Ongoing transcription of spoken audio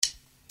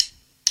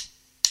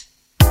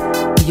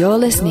You're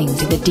listening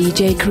to the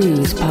DJ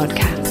Cruise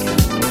podcast.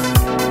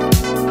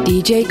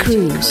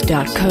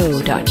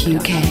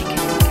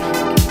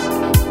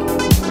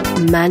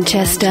 djcruise.co.uk.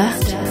 Manchester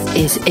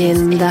is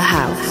in the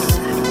house.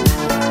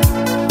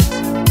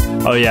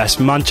 Oh yes,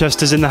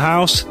 Manchester's in the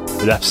house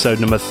with episode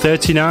number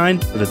 39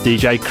 of the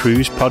DJ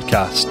Cruise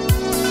podcast.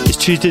 It's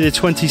Tuesday the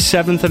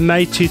 27th of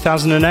May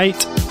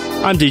 2008.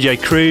 I'm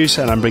DJ Cruise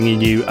and I'm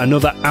bringing you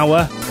another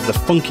hour of the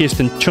funkiest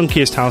and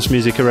chunkiest house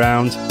music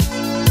around.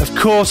 Of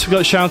course we've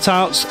got shout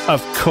outs,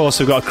 of course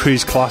we've got a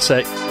cruise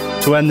classic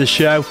to end the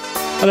show,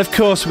 and of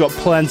course we've got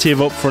plenty of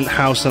upfront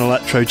house and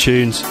electro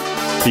tunes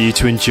for you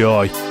to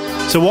enjoy.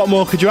 So what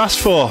more could you ask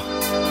for?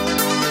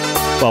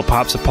 Well,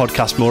 perhaps a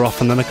podcast more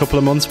often than a couple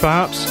of months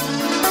perhaps.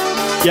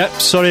 Yep,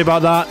 sorry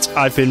about that,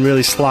 I've been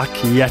really slack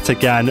yet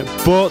again,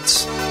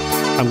 but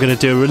I'm going to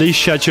do a release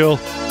schedule,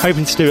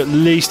 hoping to do at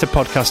least a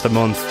podcast a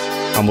month,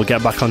 and we'll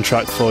get back on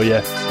track for you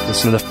with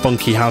some of the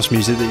funky house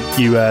music that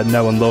you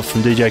know and love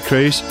from DJ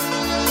Cruise.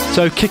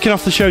 So kicking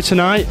off the show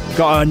tonight,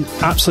 got an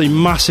absolutely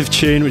massive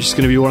tune, which is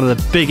going to be one of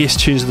the biggest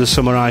tunes of the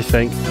summer, I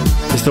think.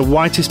 It's the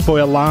Whitest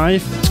Boy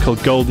Alive. It's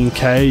called Golden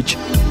Cage.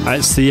 And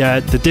it's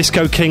the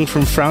Disco King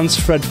from France,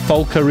 Fred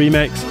Folker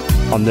remix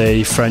on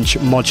the French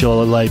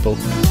Modular label.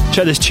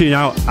 Check this tune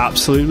out,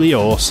 absolutely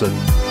awesome.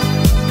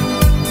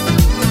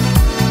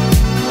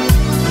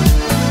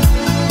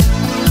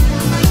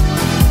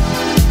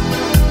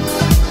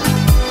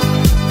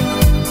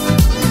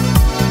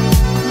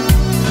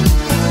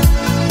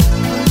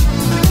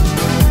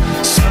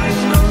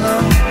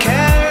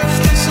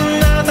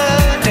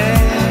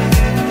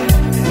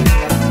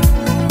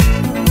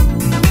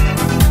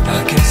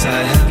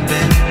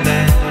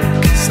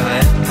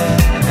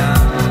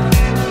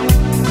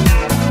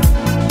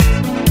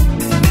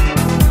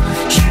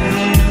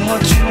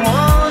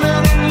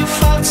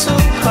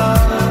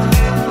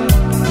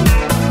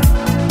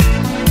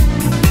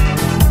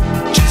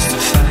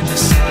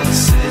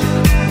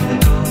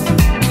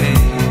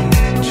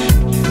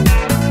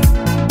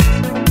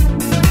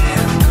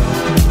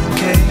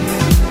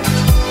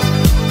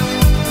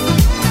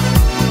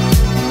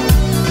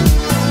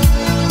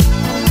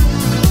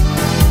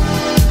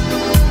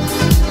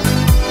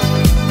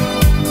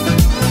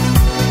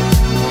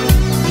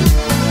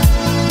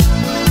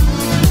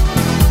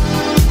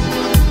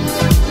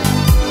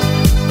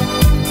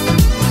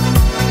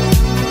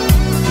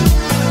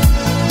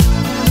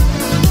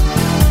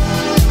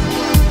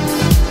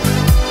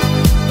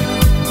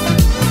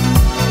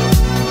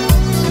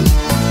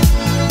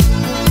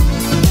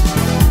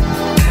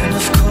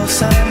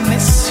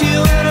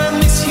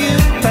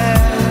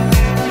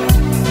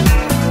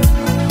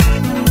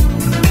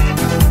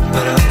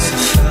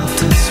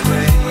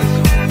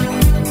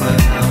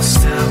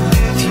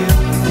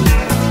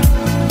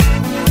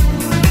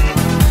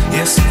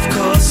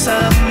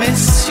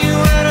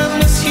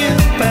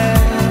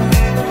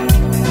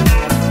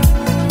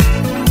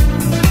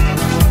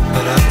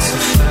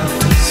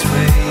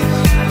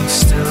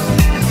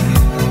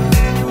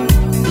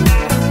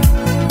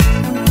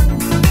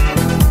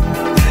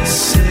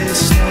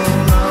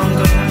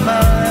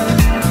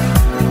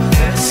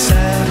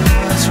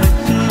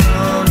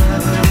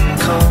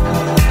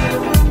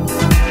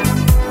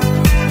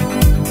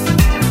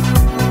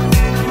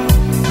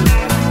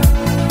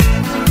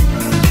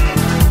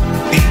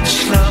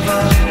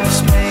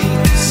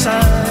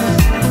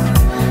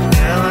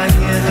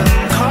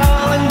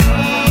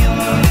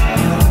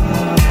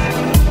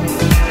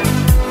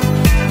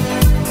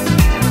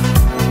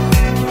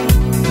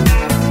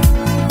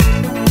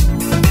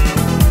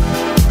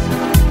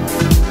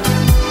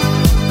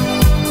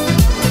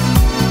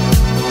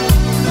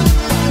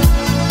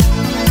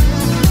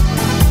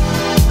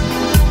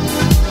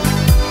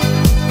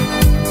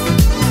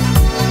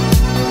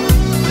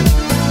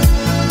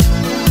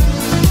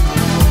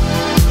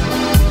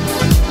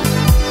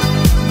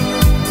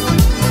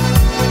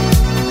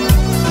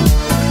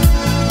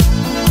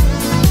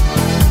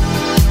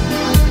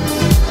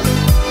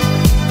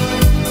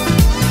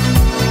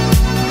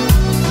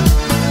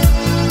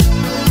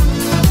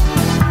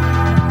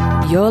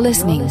 You're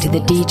listening to the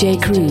DJ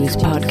Cruise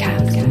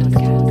podcast.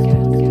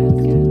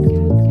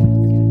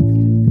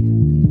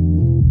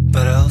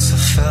 But I also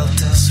felt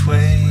this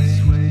way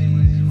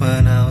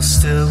when I was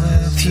still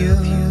with you.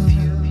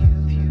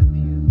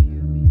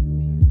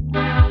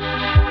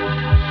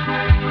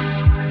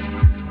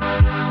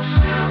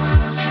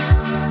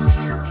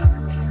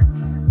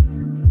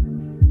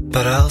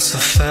 But I also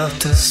felt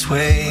this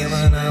way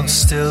when I was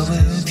still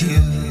with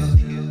you.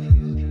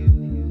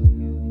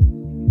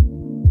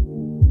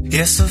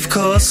 Yes, of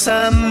course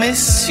I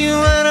miss you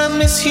and I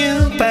miss you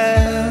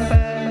bad.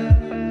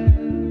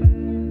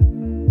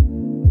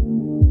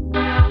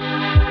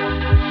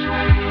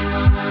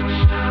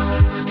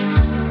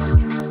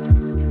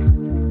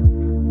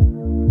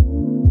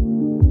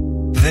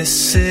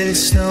 This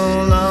city's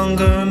no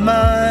longer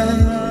mine.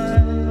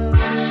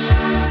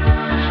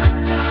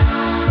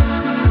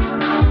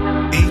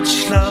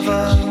 Each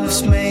lover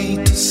was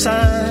made to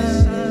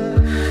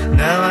sign.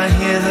 Now I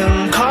hear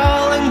them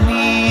calling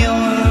me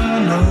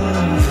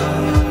on.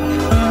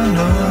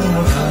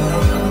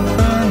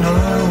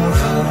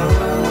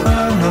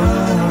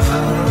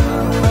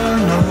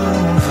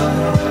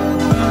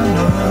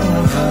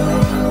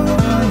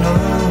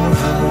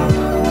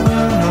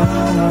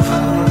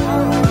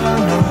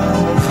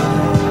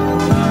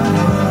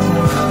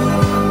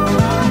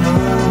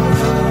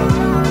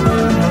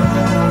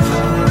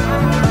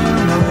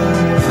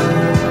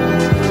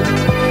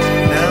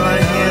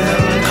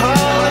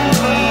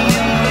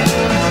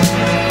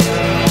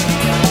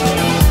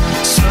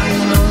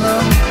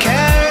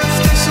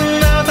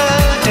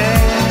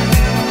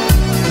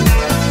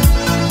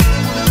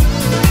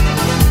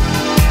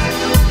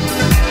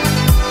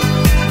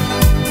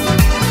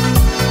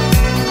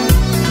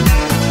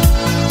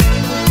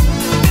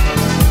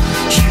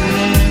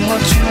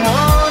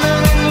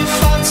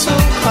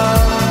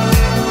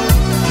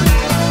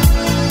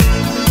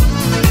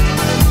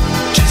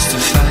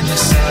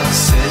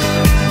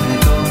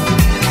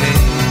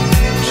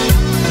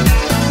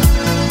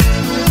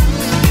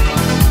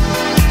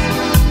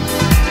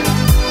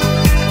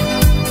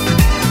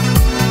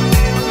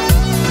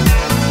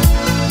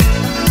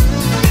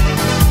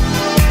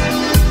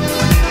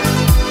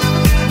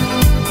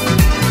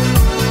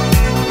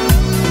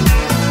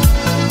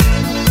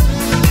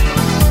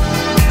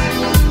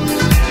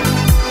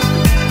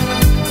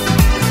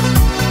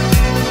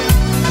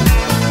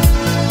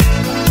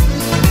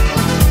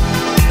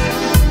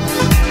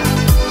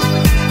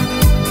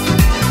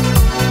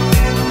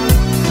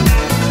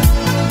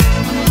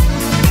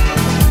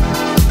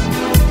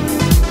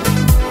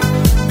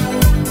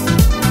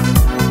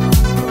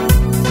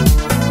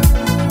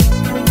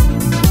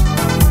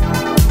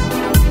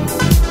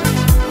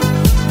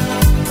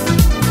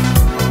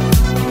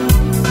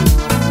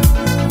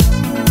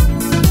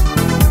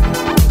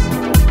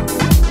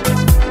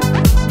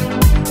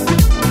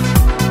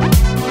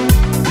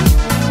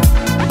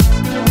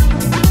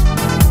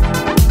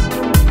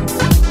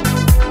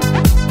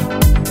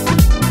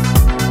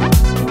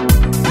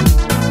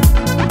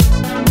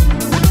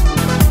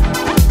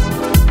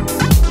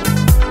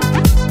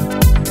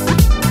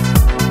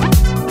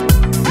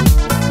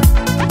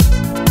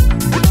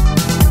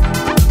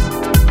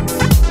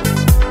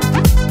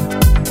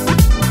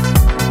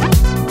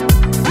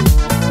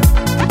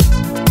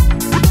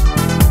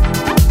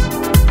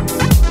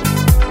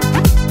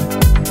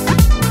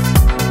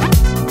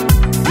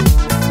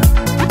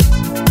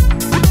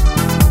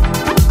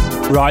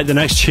 Right, the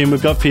next tune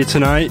we've got for you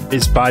tonight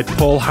is by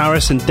Paul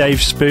Harris and Dave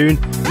Spoon,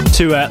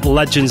 two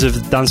legends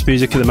of dance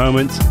music at the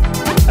moment,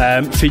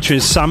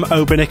 featuring Sam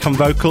Obernick on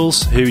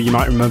vocals, who you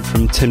might remember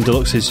from Tim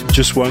Deluxe's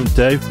Just Won't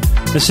Do.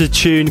 This is a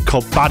tune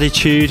called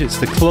Baditude. It's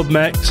the club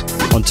mix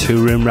on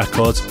Two Room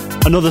Records.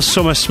 Another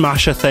summer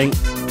smash, I think.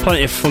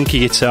 Plenty of funky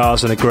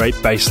guitars and a great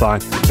bass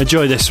line.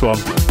 Enjoy this one.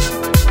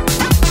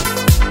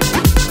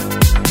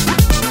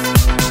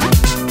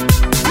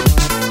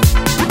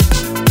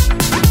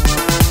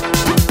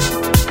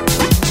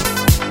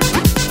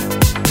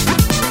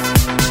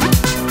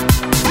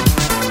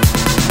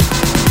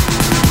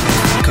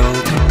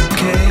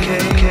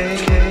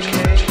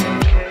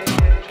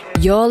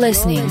 You're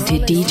listening to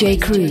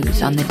DJ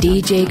Cruise on the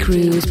DJ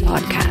Cruise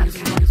podcast.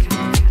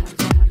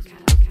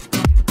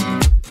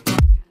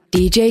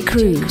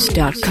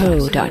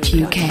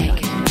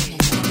 djcruise.co.uk.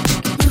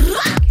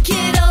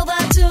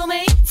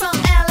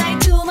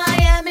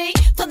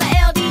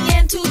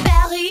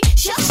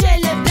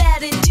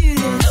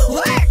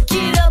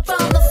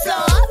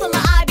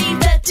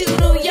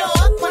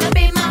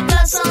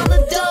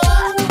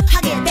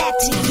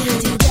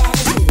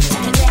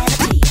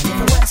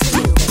 What's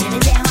the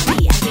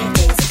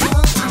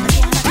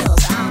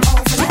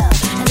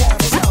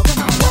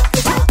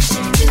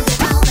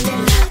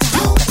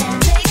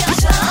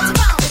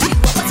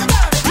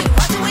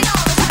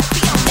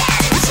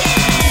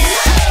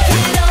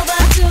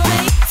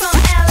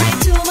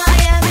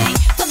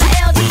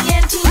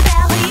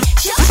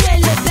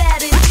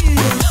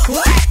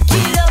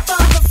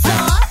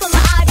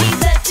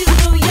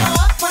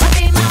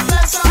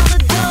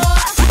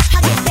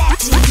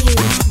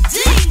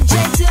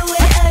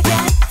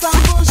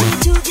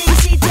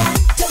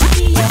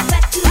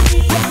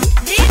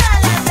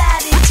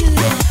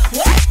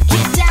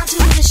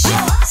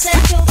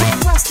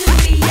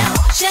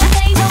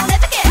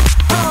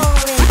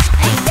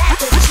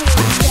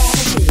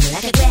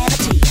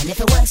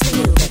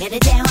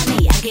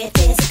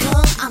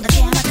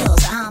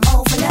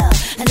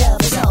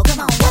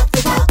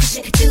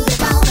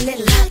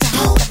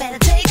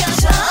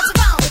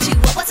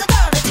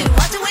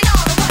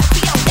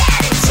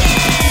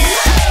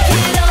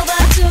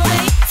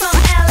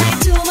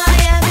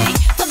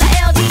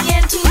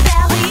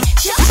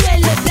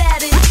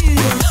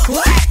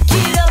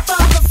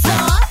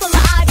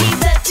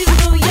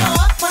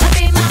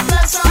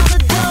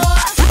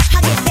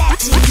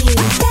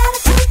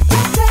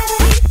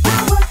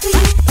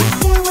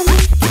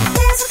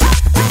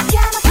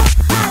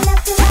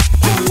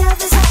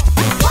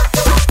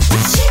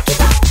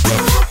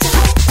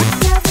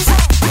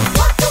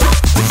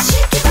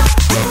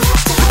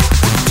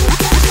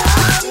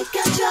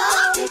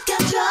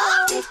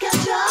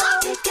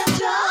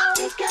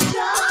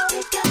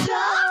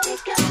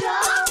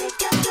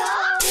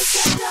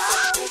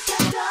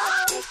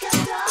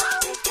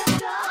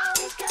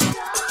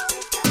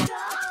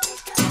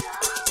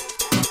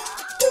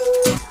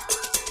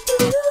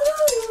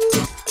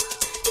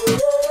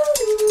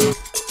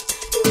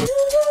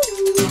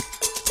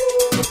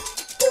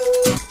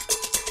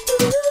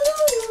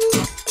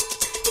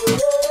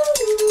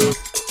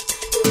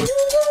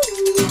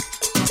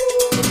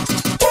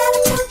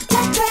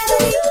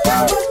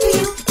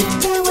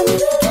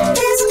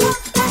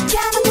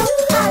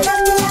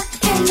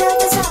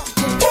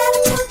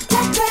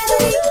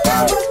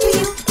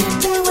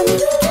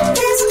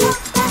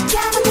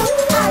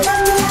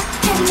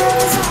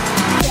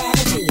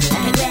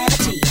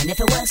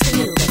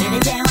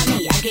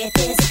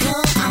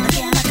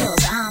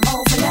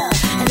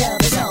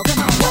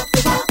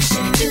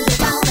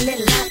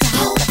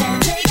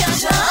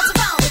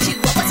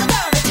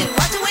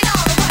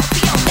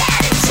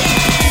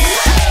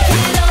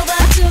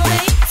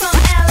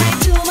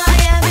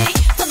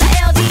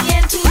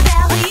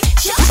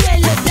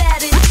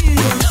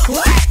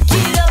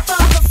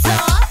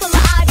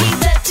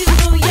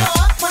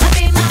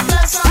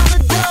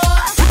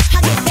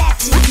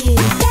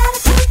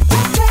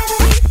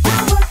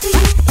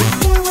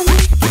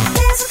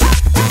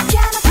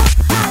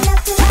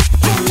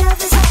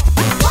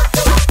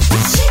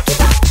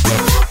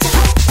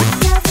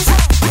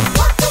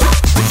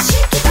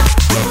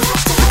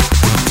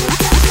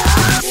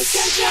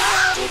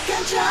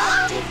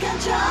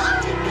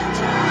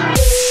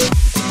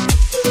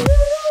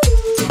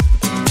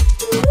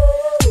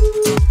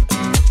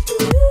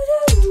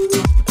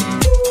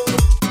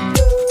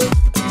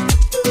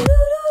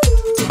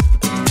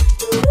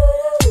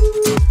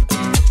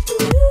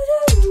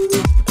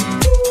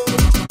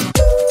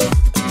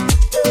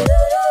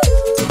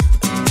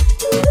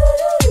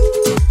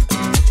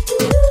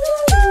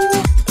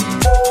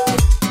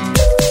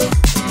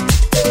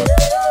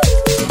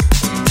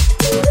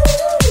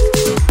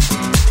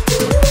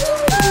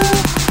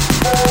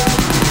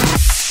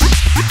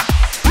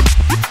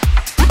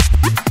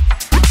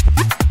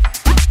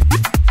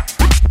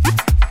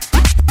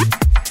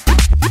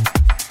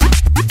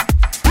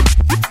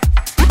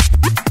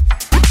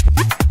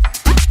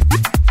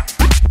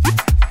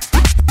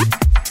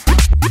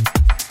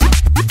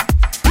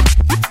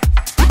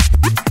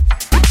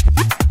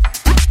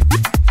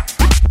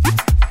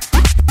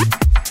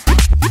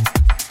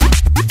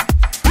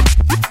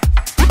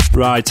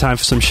Right, time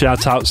for some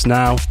shout-outs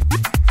now.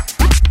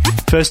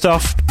 First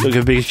off, I'll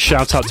give a big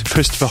shout-out to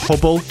Christopher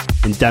Hubble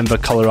in Denver,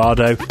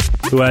 Colorado,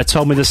 who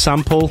told me the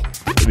sample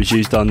that was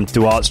used on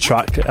Duarte's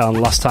track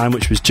last time,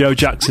 which was Joe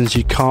Jackson's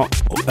You Can't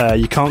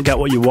Get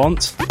What You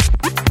Want.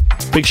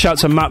 Big shout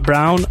to Matt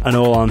Brown and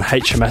all on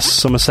HMS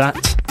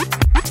Somerset.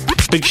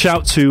 Big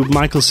shout to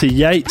Michael C.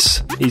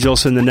 Yates. He's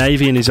also in the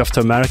Navy and he's off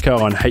to America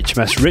on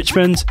HMS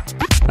Richmond.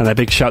 And a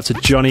big shout to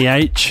Johnny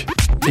H.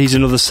 He's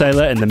another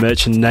sailor in the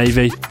Merchant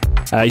Navy.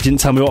 He didn't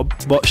tell me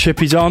what ship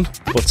he's on,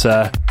 but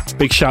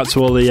big shout to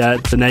all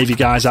the Navy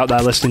guys out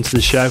there listening to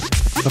the show.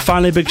 And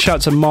finally, a big shout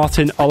to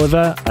Martin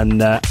Oliver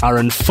and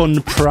Aaron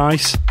Fun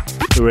Price,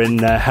 who are in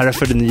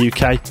Hereford in the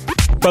UK.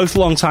 Both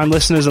long-time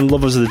listeners and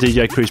lovers of the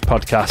DJ Cruise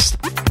podcast.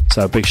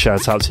 So big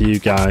shout out to you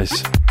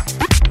guys.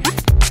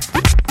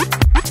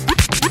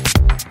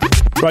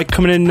 Right,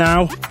 coming in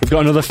now, we've got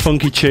another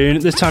funky tune,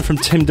 this time from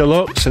Tim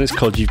Deluxe, and it's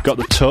called You've Got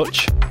the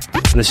Touch.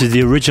 And this is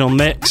the original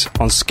mix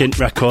on Skint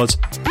Records.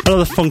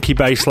 Another funky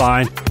bass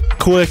line,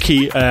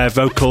 quirky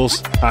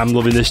vocals. I'm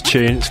loving this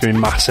tune, it's going to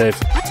be massive.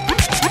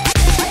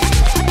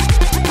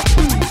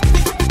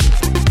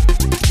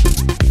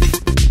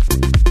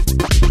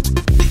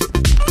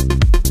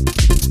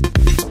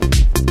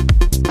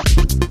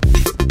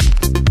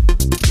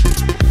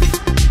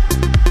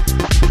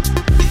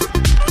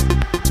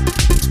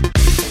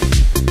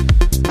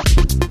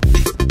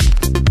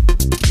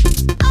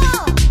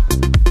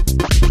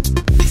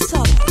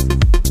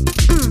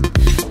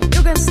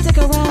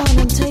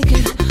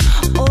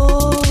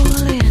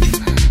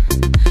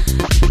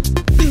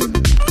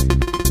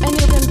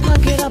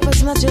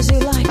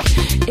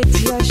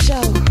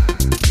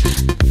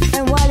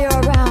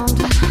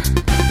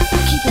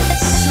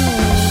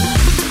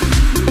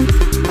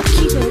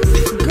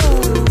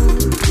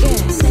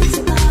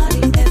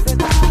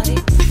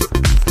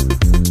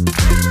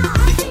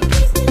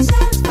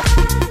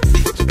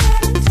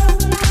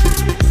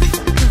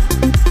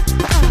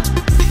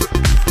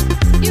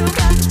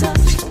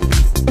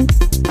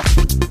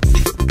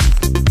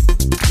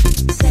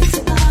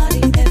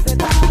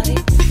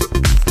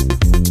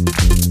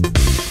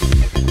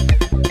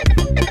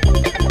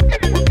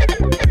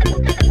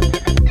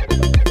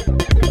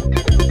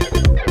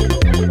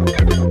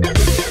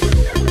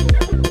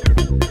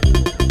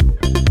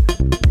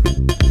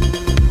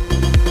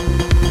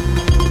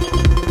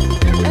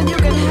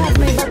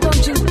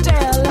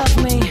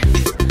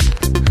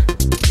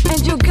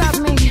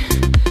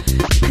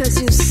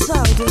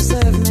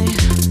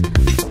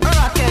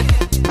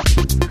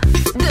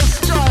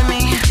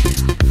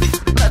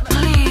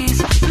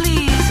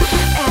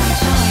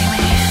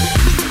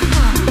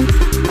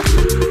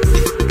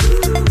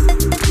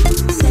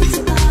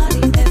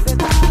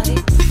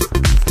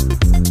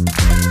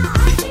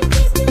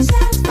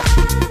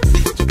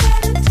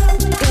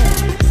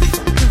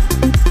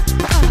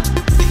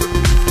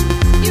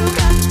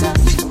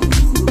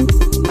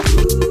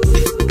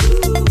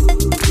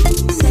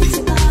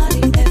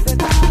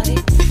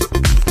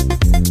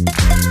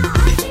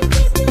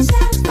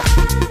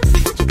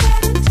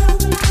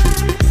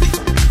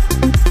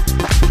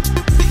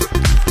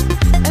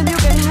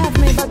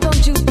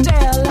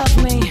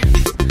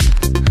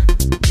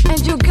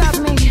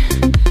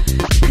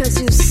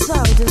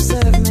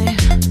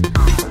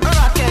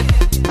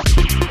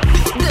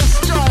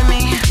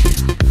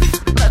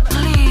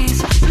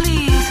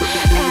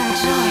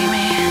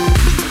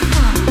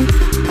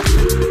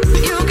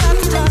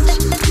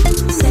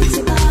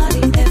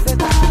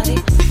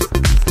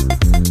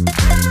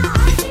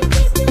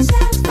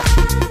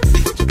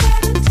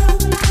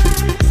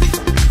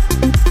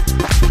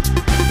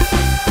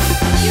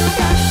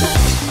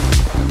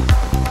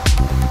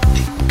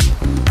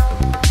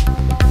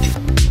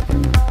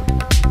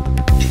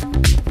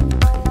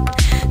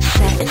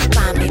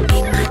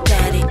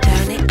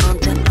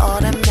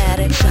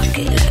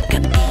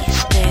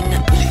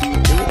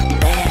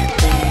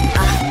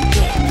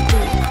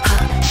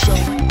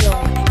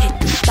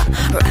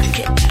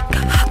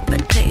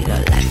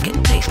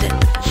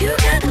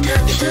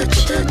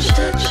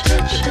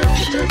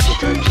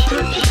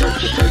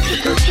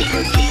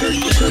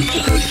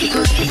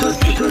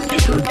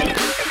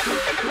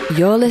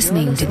 You're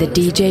listening to the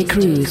DJ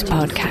Cruise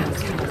podcast.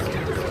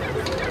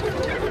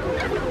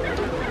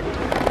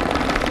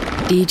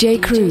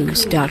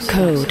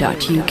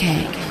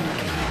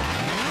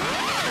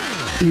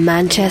 djcruise.co.uk.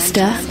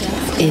 Manchester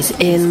is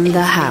in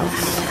the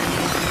house.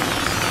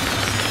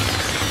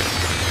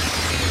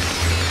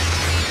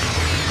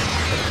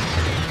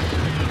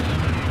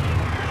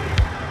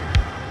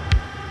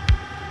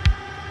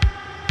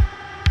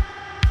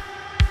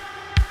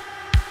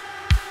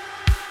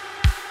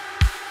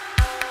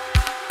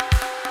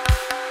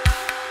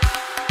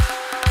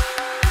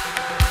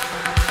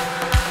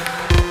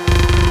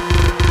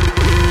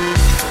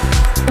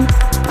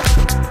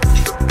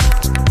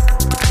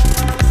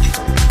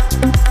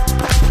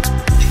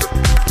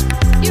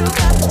 You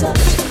got the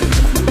touch.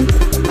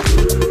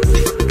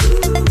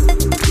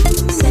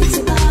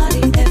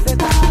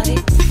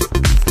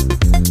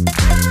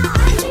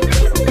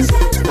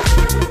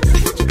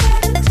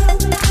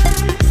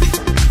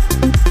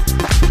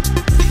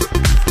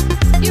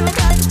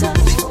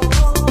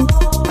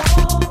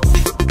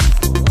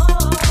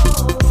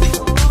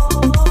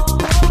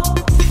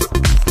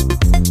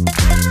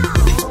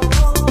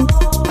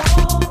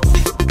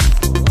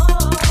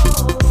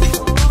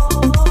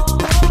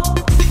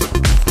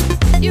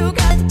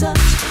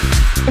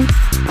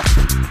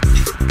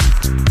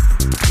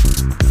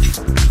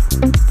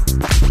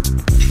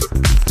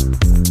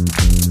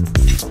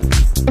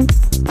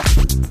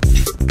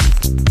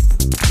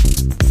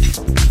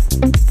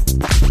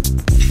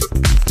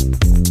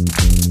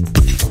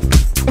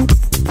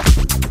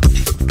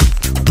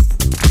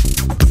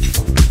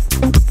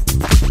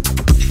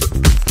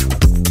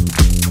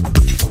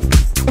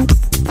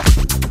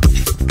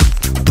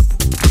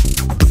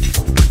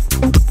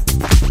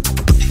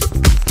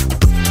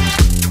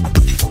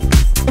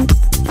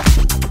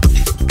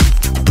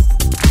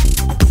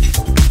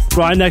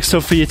 Right, next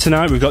up for you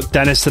tonight, we've got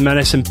Dennis the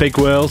Menace and Big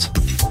World.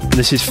 And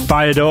this is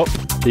Fired Up,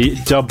 the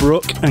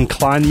Dubrook and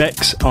Klein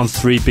mix on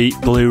 3 Beat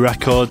Blue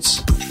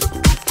Records.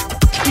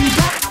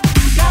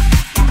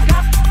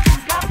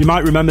 You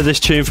might remember this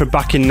tune from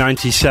back in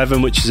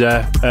 '97, which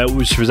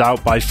was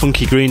out by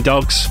Funky Green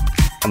Dogs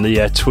on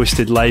the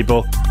Twisted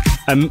label.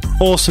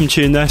 Awesome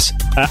tune this.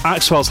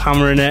 Axwell's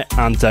hammering it,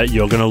 and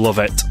you're going to love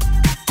it.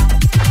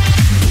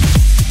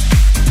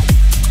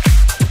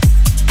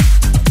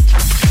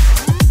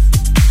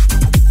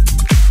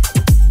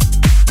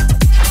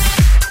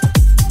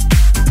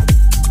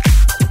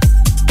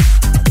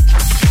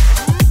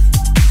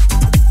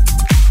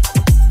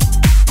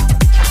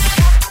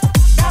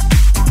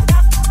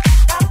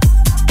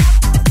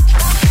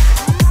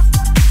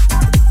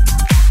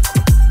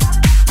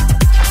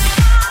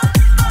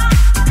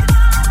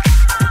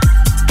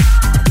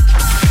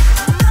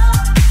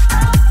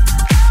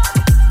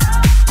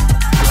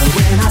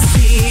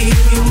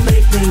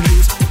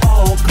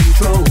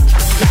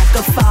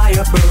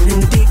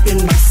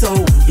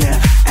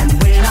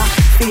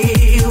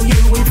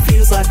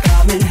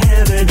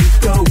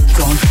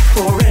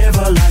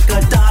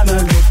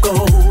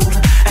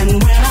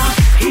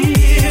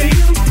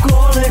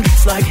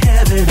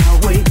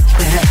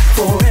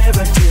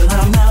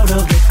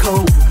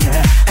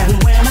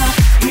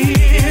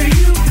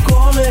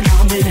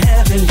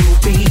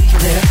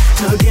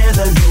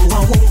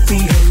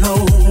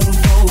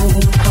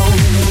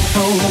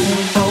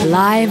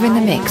 Live in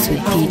the mix with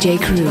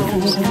DJ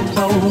Cruise.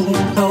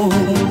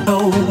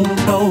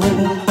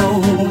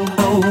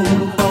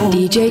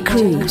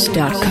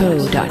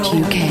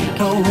 DJCruise.co.uk.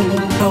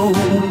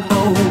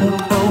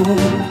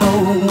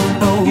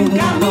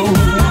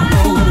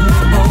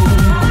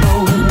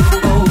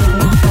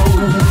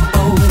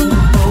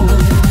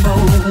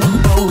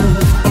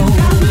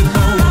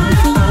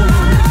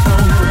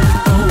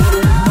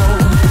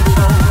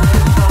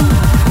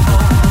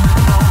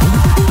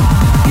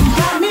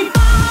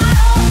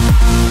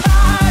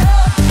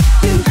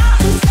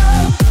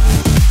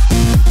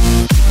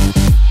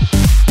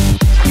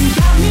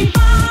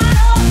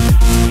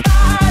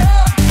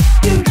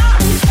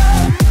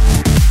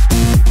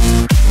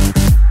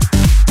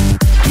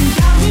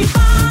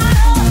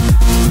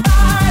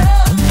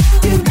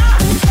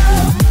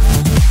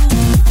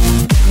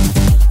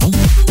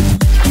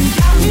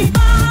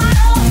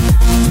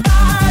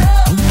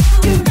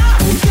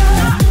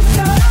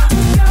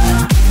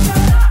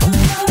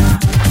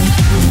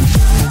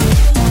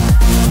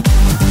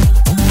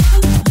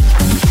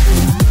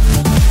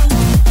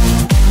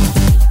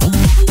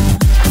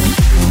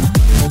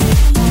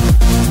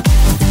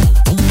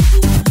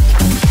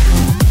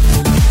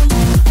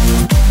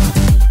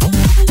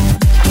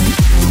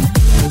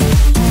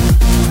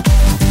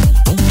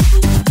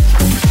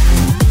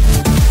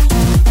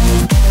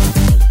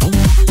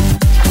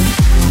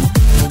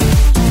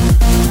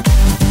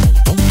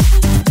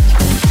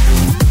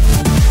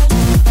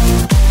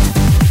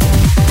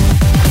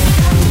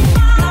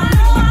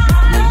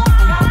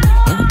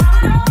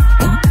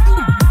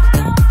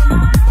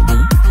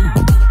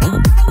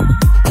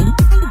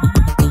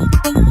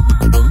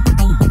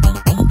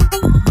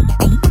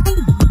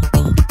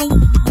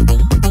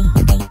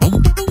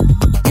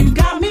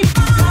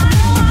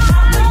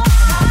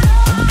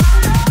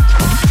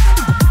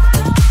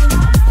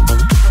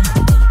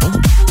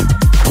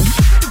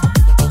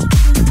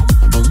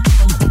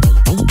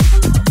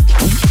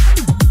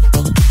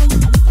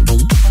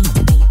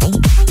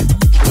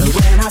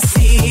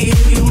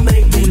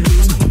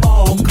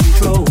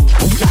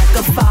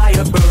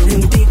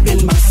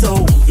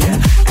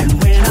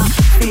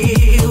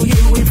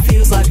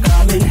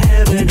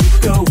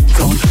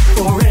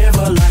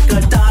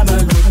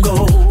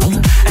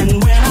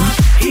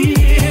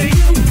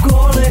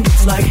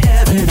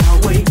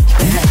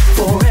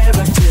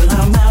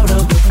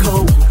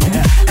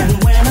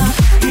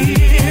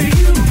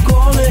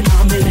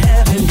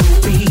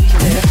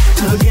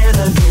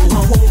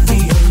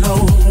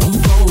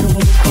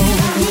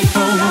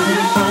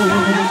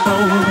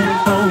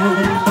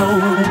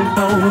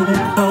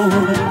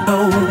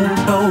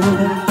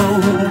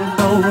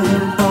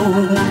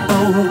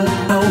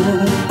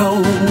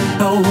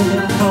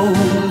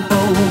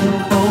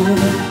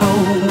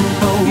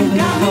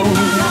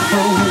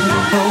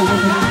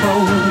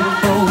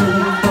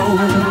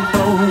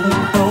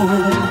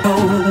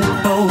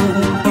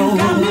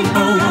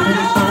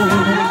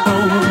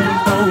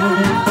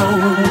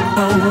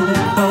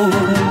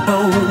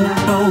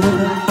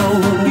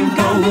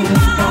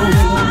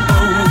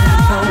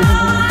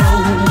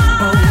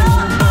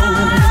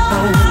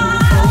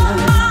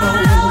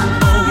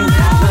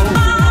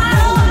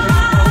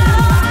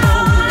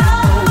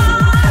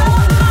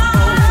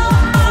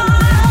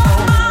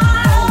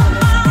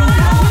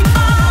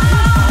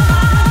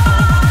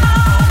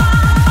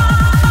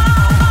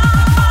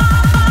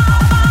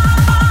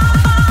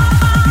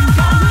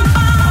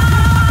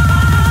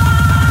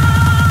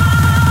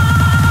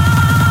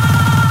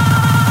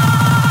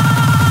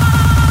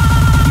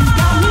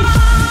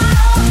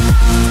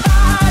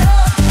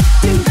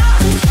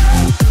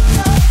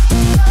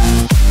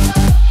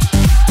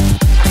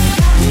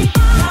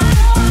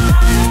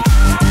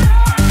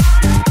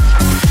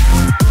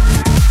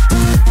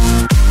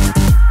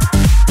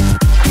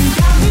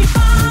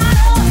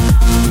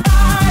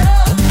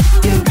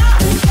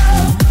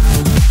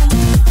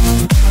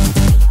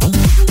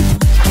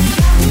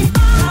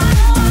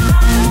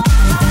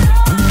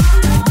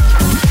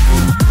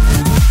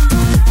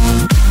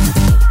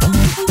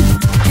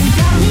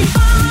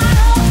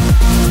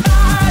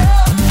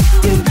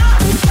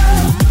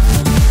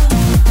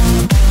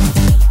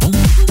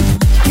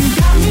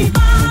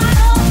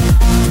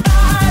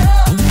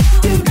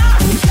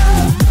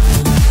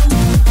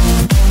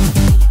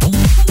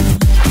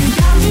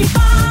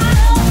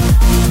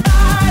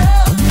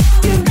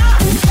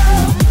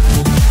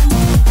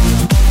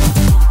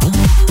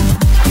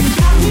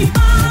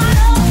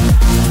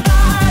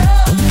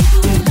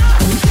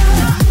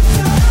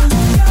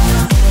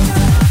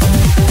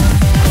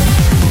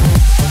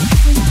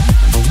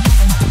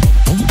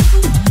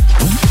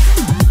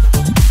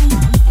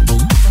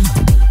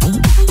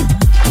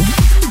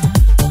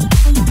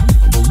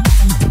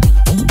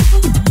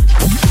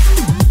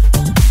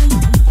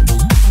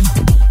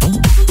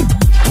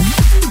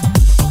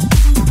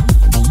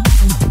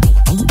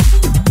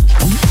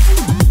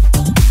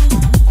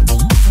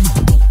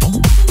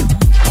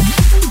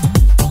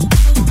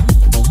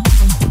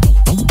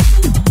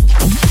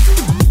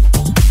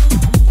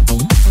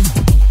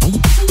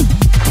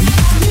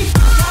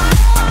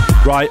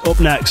 Right,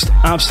 up next,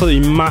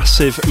 absolutely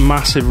massive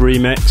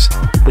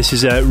remix. This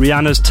is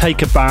Rihanna's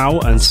Take a Bow,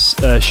 and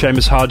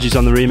Seamus Haji's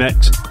on the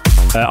remix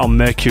on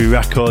Mercury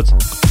Records.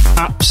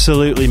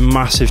 Absolutely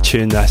massive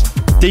tune there.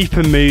 Deep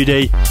and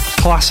moody,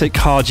 classic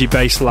Haji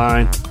bass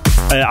line.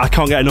 I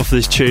can't get enough of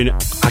this tune.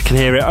 I can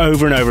hear it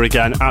over and over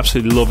again.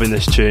 Absolutely loving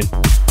this tune.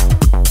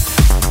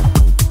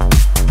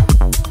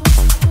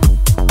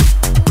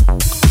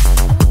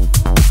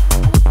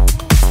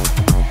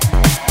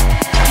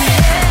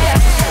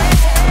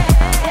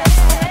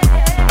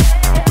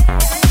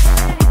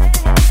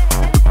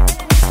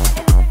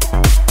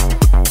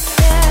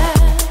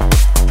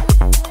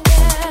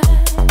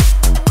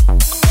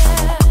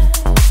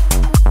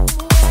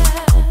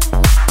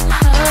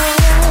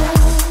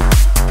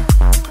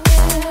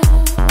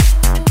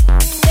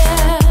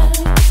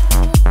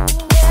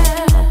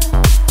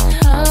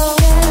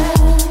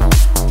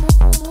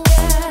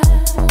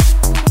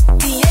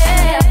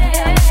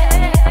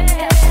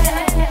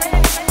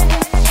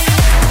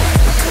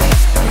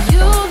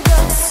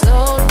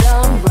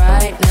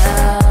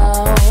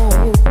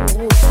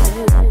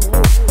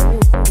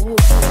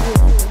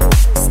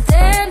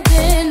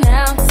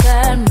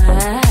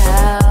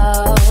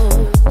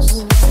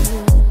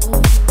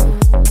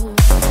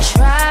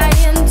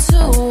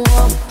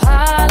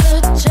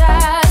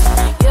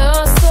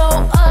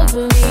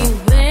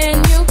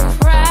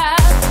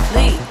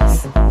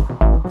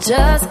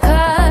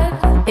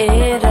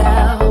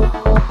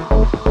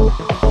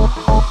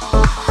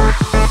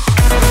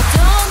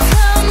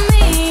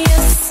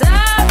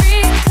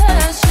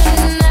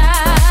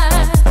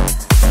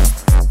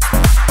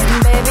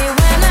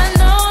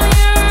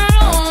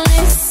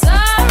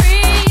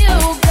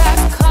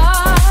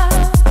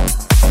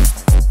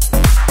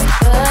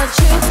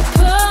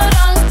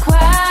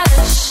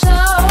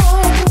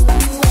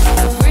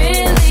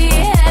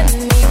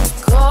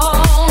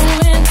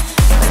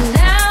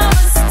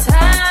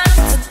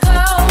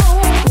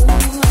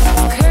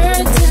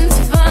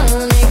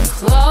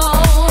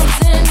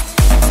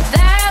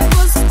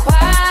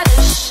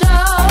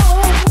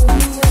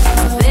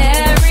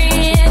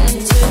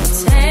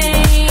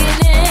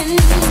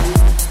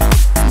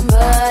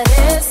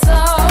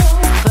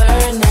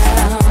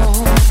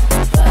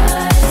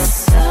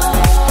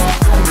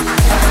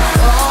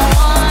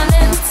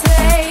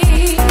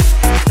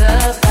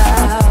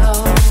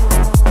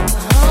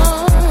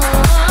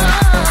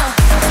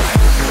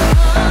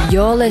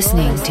 You're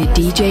listening to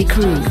DJ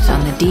Cruise on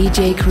the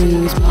DJ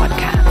Cruise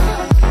podcast.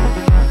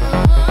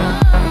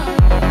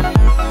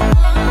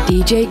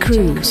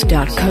 djcruise.co.uk.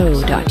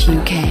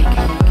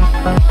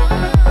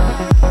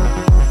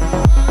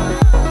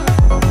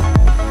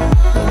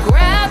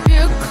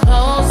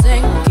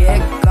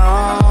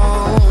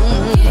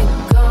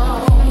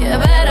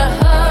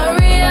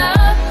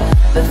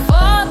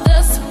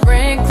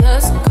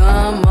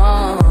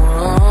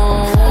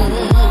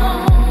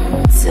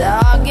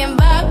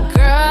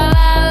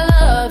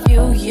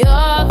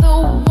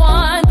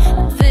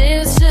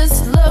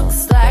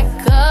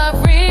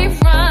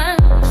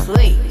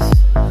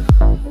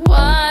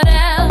 What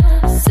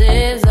else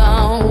is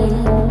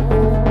on?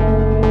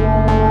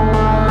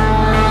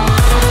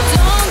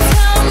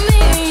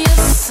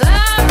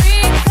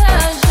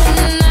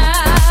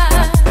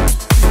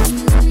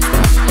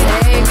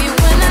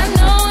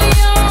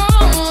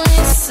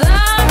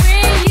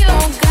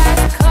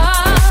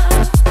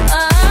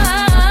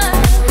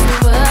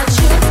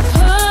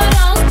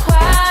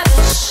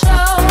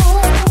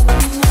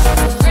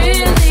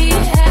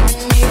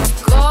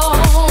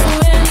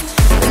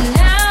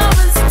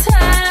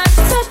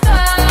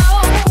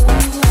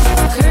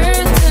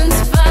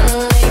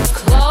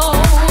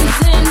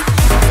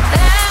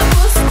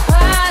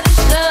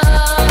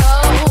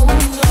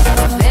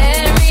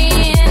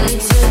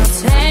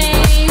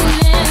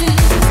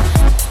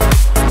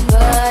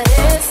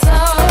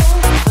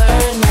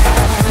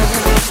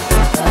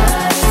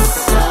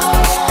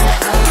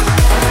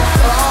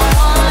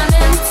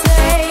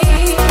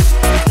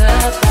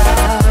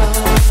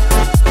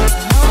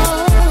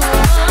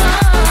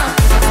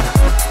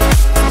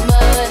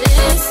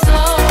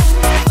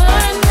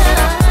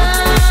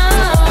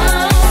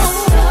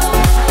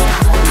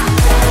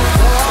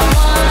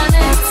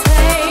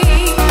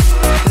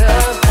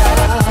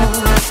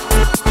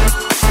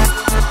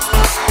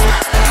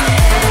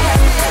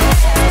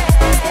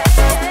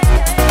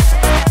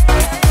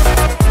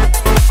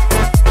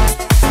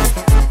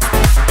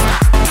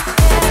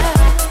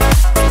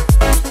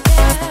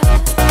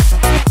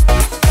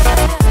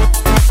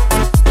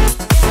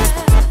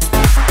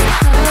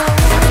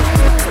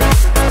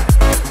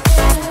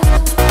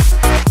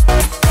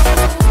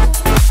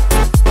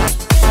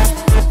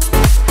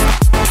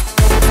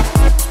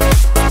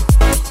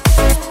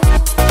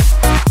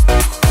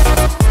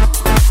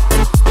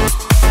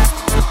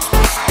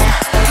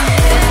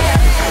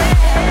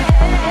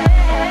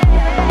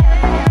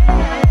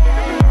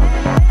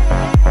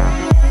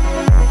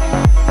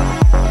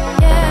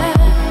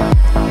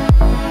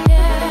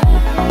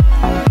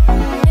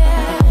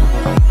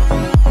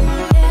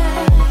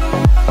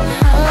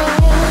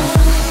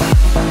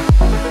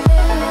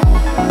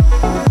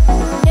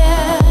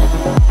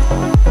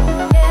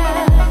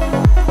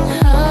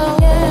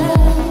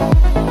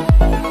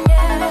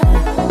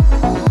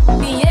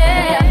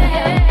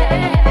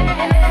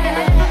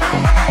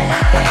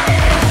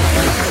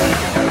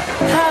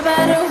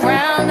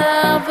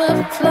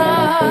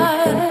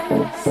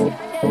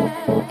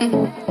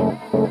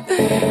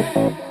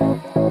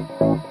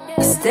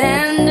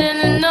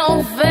 standing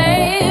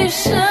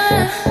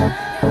ovation,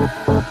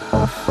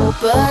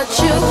 but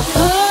you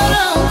put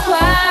on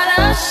quite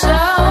a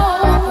show.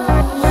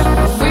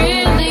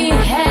 Really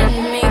had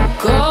me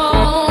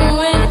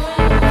going.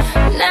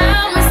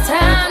 Now it's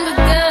time to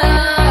go.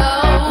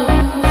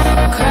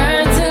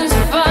 Curtains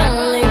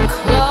finally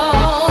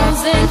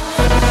closing.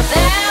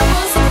 That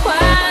was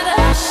quite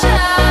a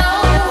show.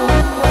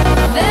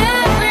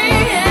 Very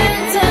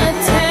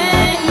entertaining,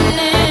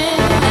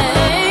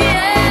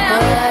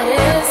 but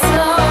it's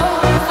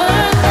over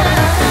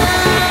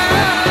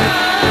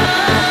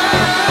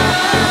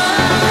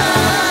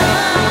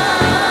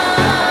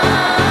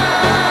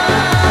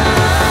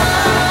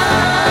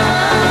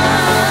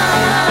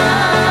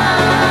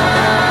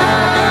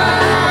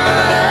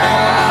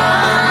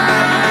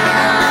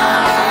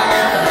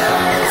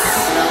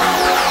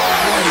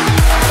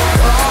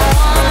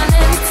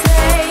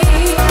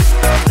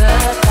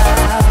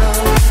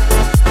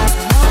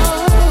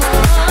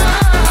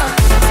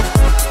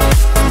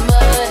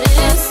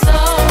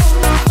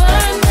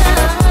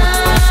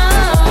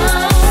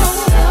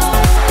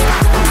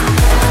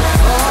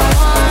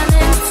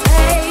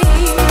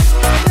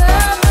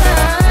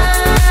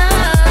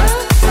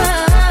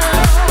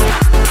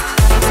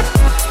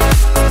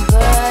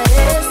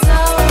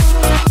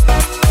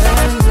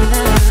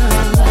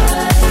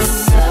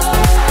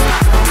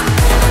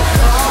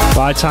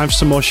Time for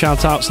some more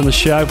shout outs on the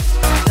show.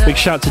 Big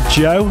shout to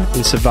Joe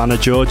in Savannah,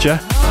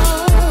 Georgia.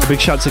 A big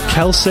shout to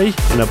Kelsey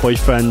and her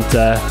boyfriend,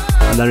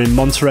 and they're in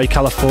Monterey,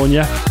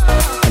 California.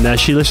 And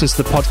she listens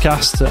to the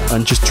podcast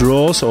and just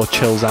draws or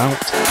chills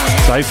out.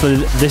 So hopefully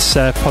this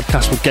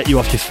podcast will get you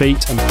off your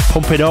feet and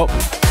pump it up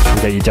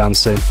and get you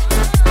dancing.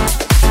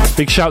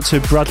 Big shout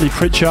to Bradley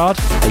Pritchard,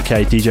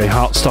 aka DJ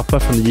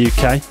Heartstopper from the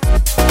UK.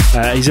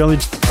 He's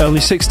only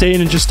 16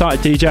 and just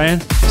started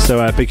DJing,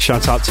 so big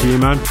shout out to you,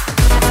 man.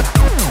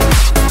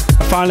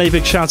 Finally, a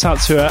big shout out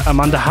to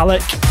Amanda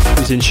Halleck,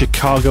 who's in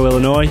Chicago,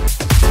 Illinois,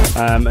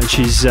 and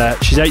she's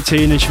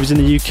 18 and she was in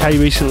the UK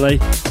recently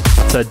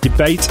at a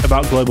debate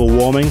about global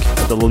warming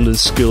at the London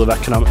School of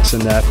Economics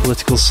and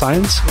Political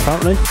Science,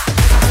 apparently.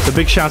 So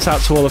big shout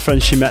out to all the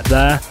friends she met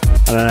there,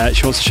 and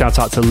she wants to shout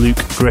out to Luke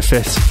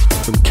Griffith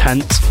from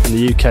Kent in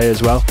the UK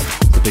as well.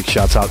 So big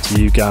shout out to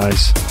you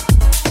guys.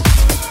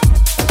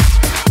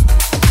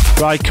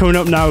 Right, coming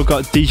up now we've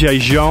got DJ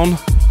Jean.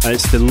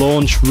 It's the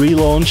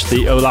relaunch,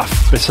 the Olaf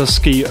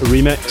Bisuski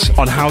remix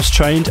on House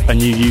Trained, a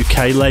new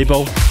UK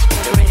label.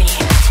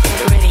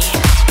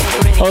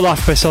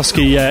 Olaf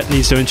Bisuski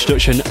needs no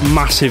introduction,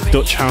 massive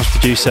Dutch house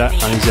producer,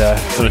 and he's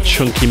done a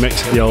chunky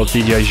mix of the old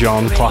DJ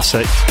Jean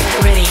classic.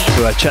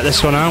 So check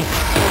this one out.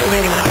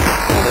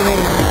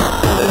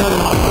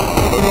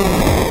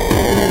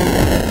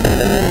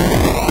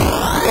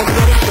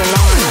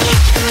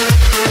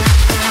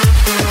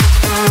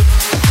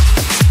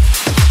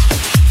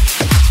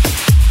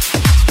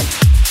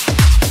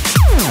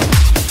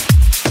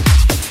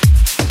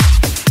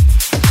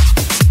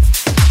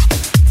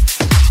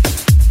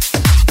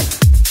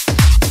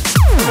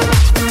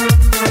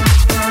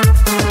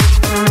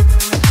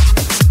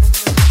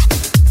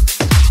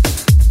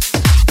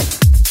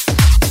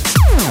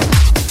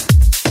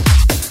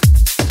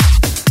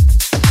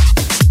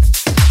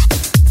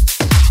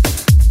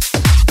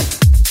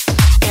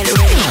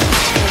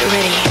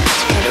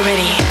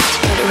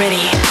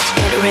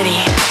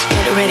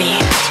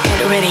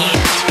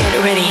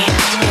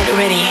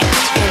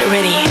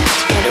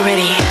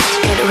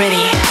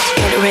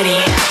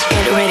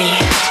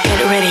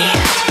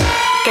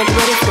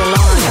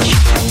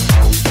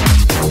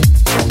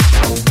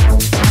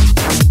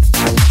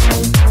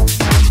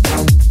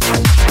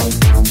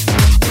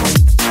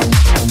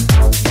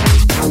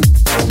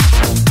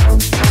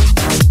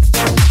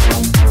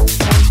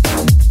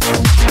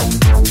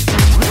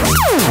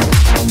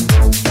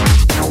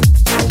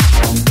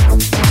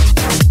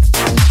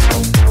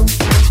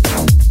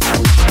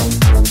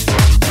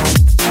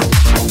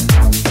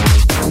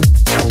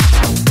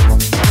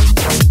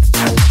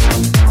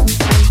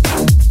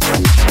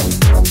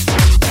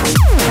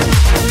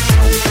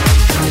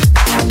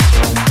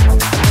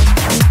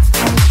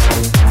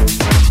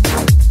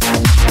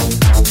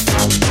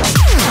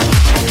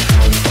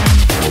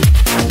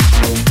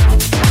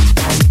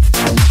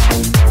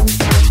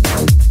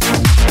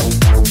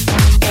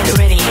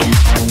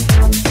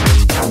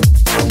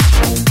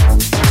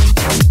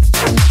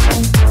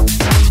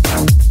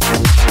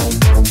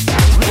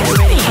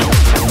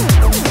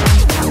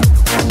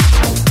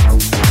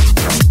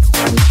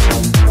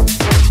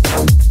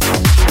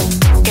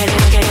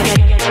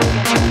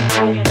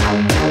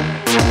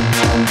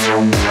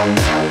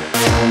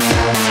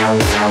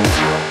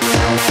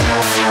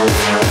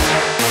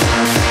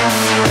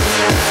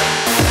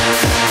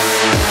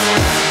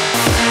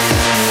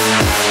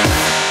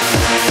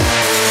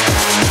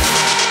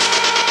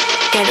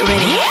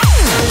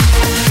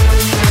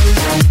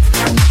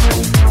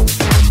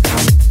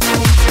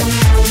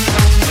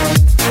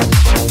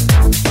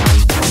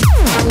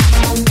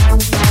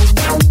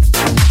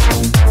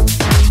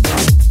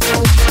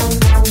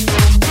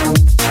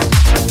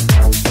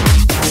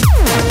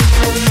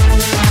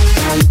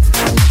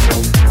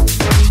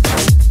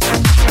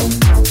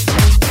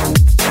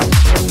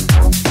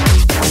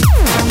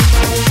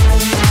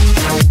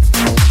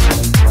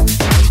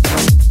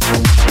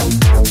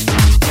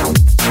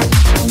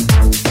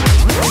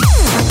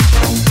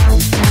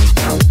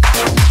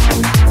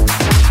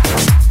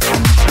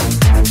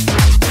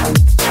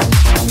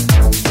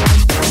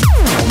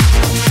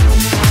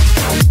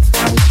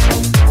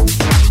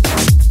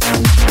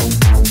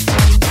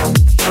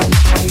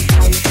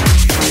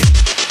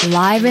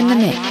 live in the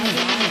mix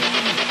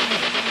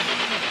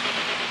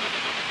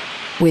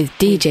with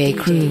DJ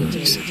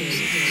Cruise.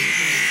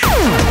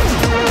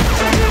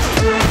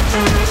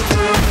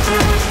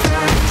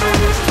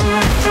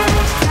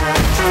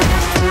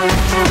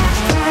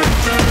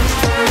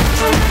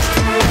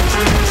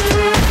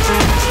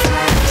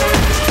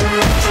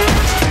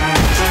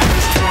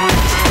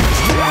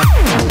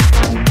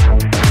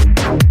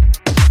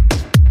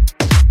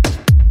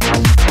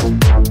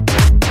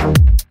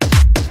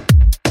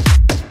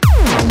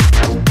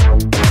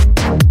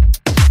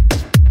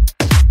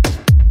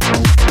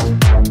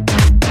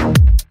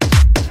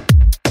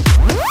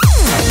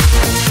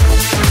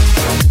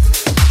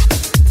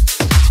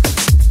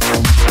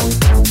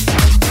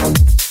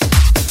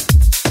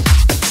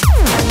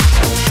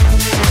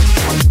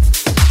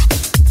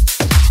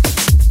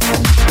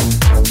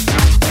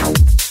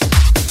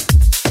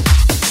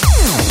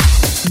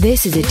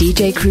 This is a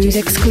DJ Cruise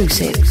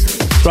exclusive.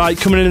 Right,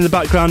 coming in the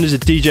background is a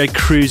DJ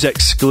Cruise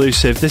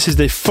exclusive. This is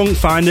the Funk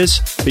Finders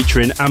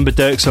featuring Amber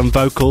Dirks on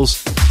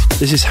vocals.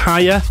 This is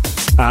Higher,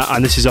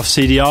 and this is off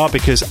CDR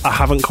because I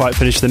haven't quite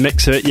finished the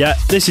mix of it yet.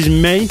 This is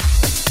me.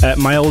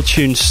 My old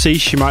tune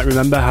Cease, you might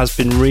remember, has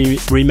been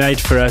remade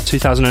for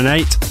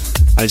 2008,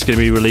 and it's going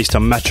to be released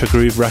on Metro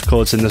Groove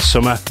Records in the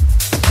summer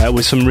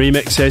with some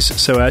remixes.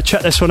 So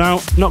check this one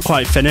out. Not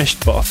quite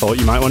finished, but I thought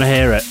you might want to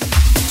hear it.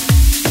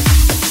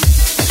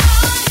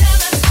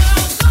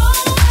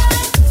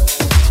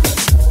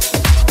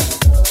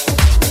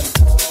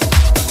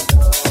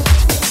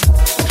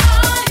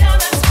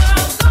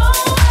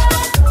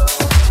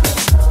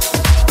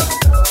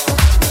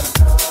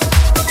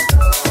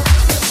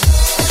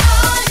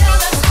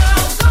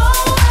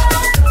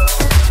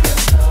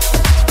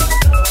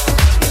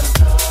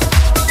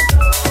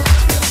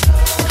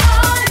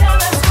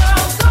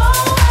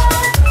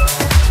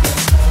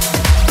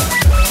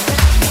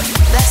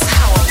 Let's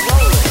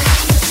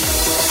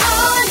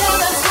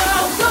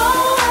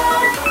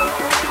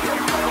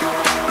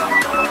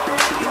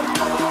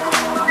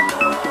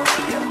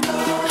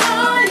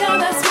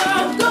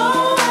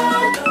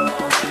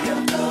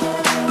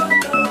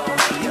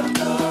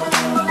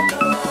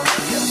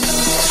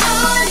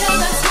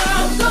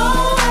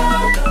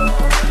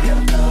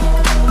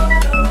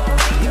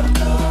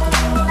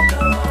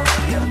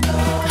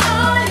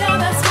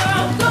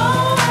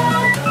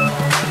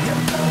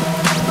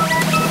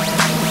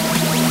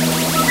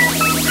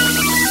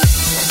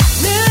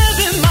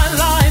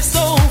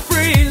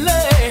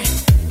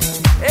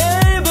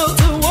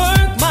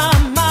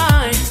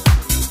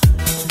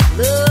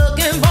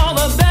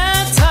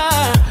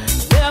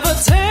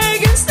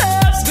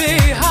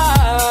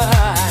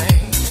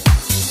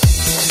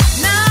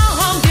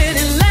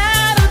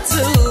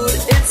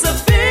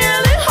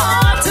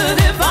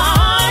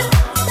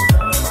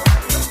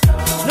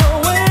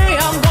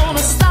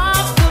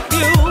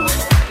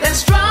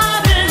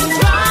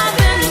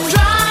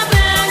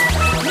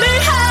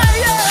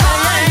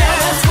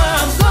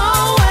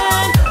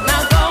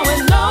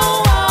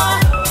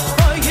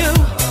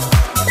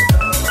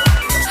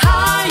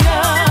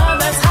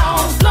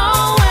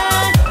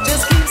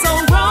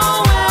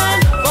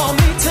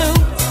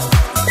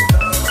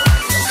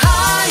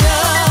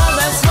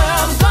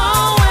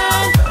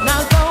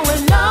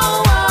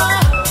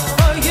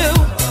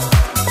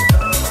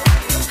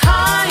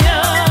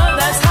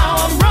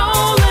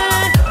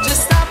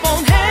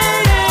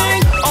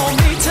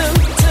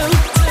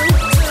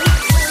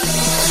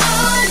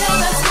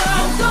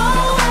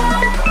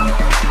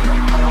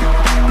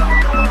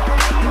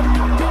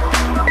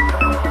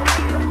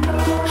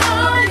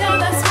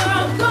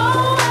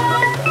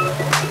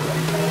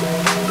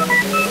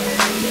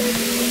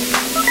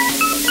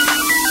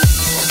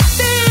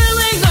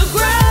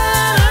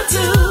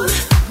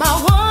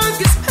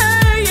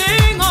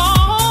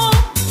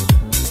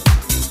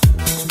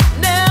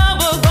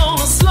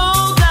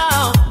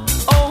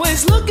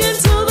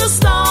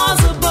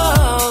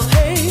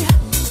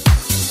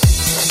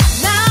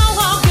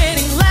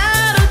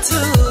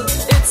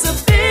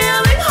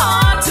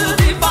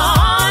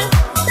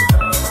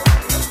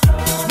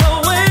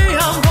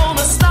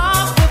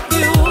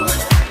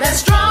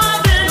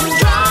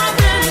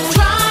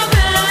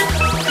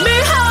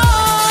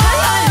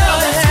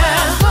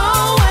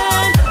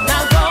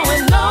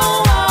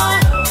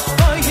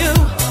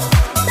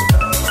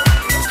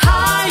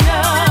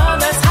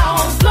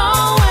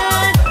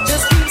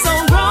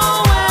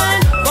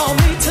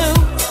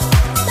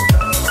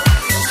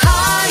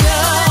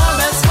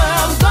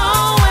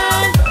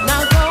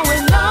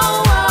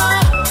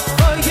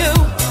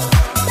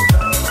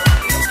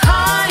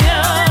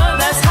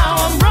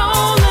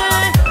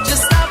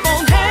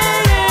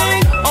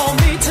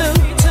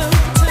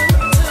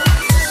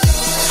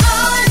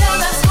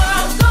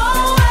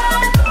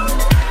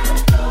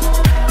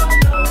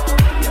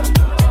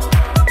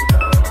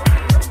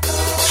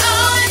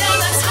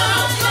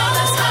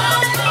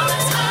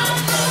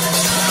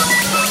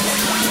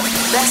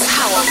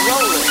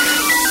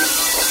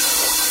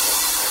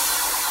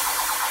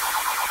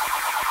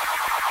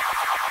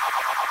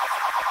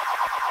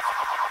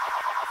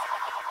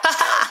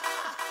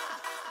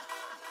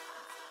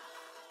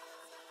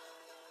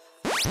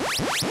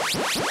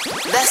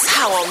That's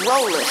how I'm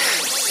rolling.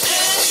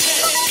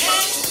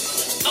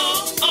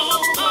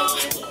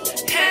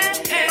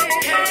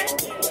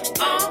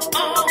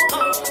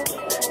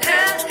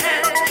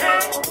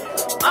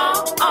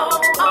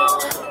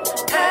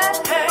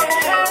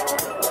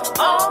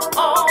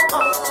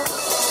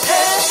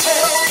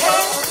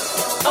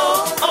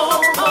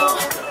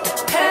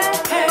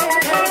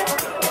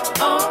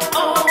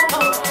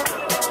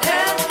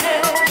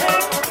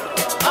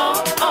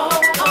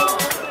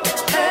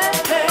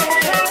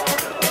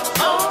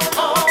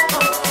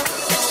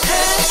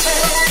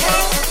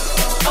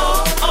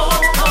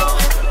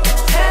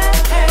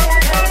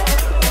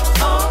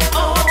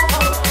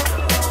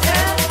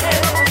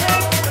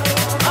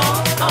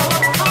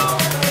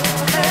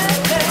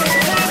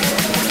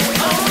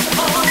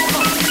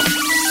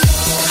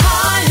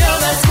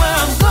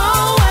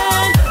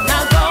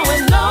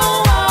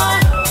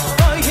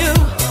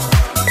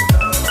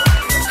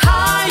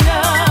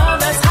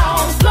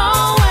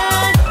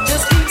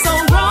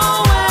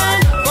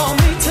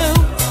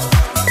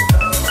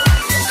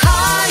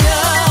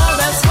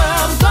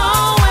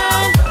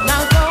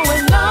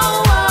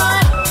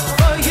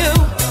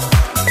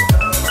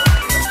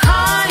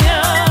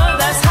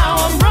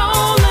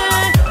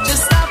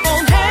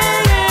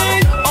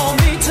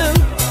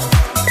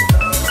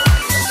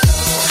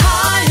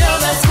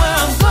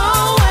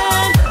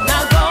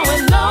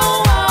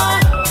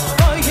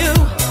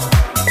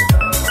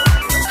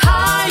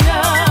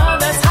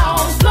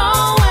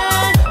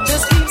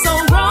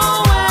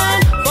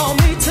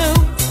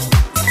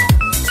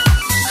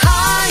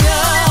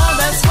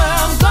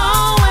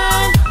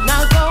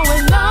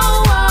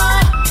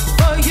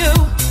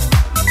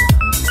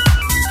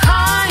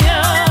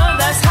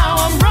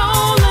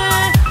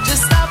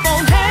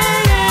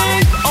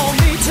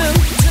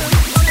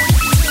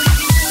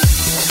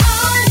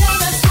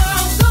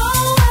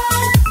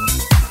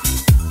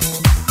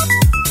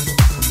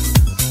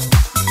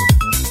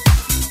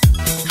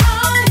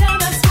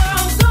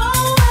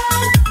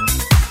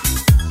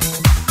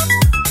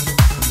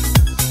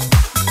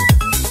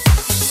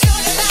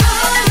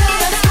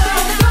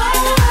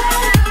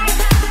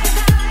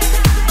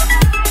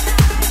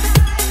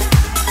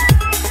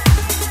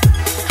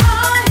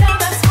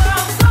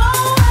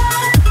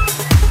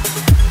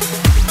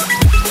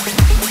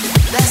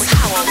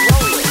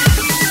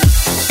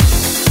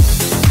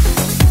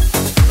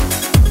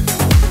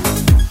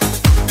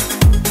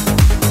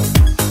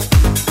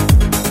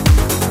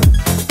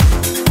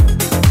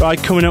 Right,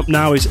 coming up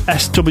now is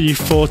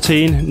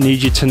SW14,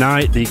 Need You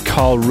Tonight, the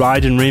Carl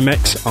Ryden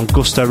remix on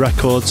Gusto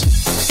Records.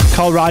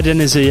 Carl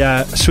Ryden is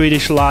a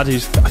Swedish lad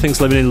who's, I think,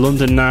 is living in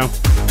London now.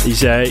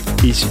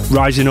 He's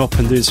rising up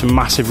and doing some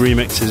massive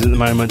remixes at the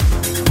moment.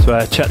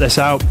 So check this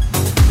out.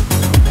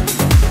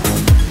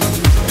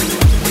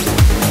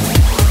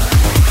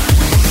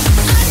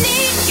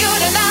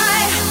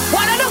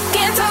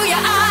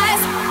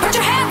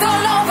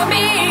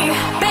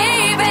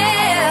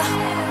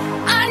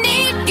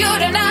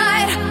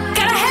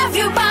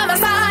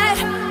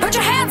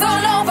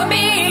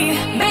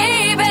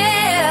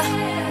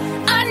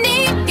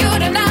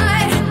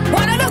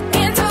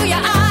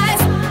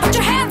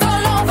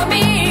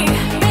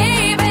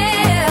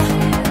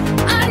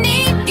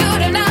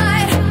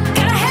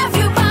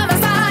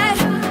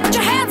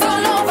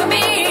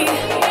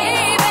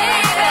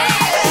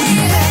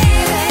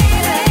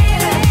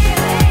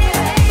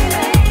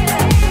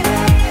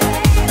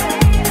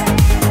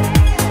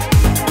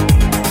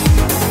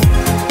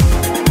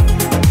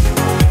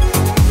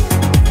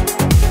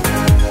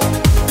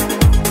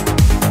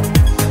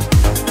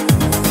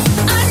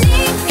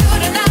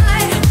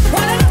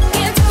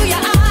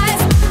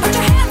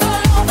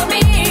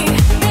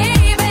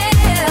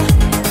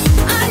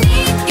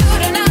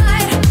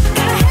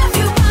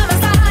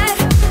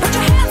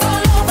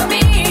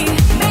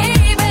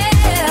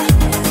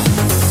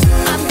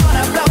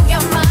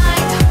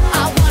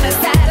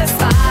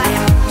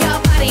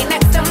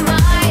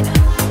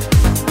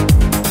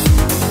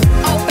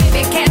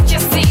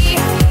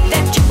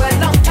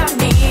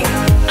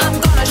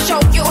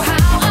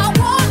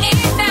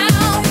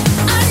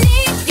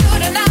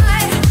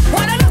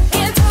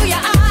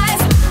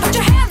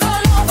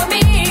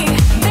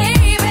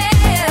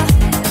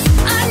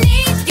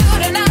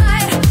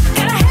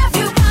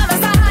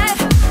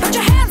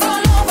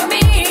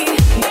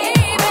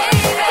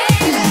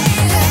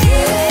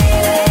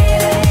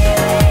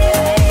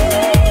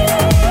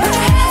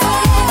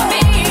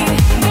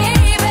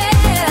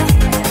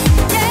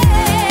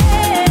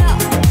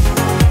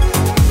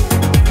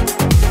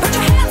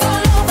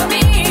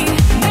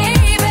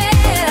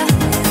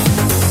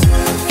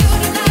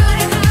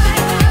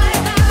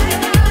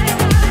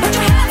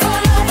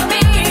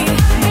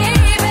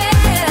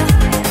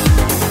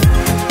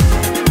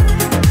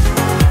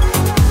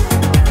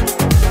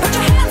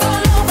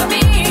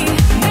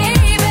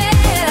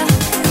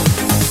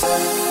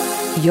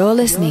 You're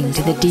listening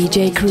to the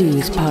DJ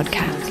Cruise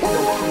podcast.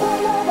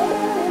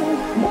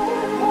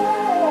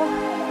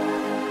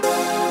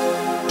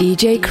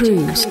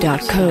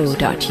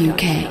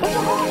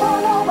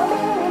 djcruise.co.uk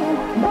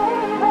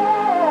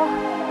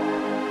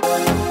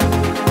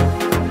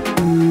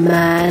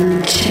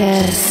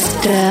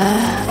Manchester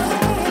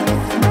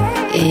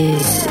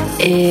is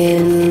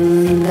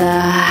in the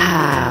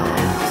house.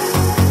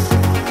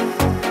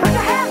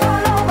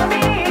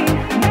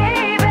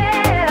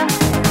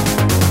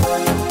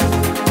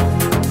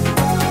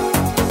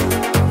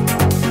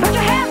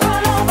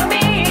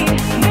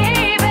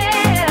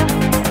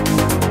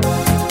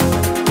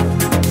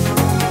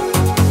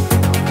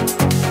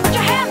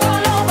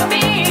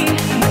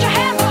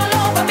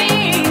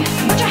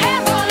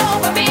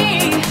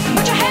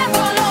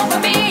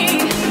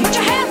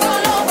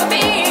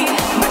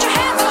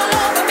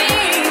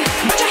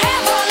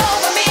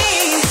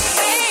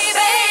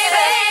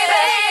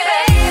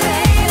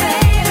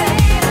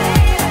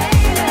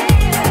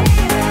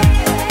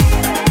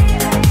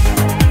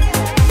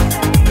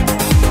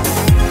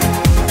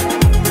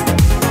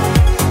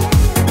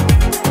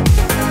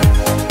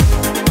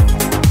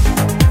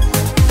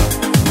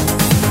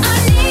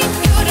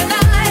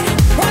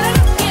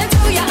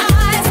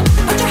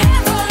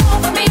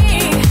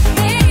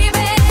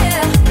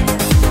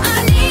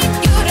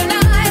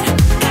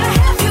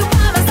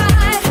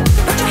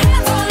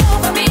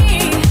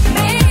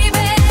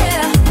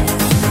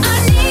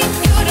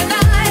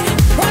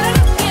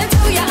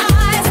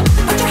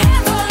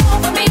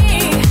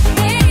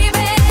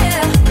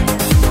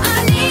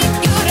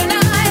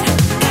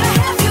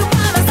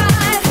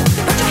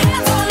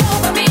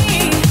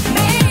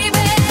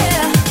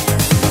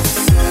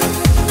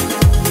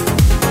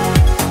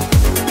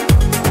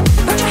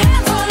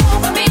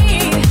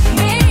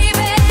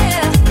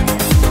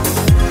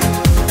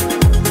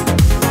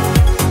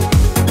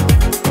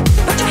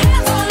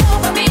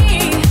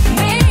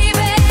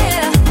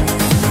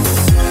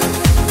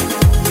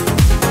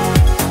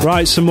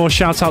 Right, some more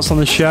shout outs on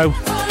the show.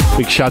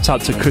 Big shout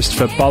out to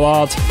Christopher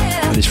Bollard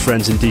and his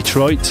friends in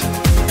Detroit.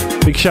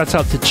 Big shout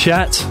out to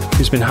Chet,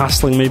 who's been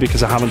hassling me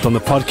because I haven't done the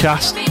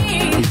podcast.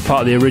 He's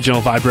part of the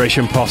original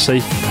Vibration Posse.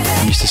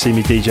 He used to see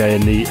me DJ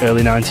in the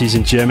early 90s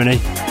in Germany.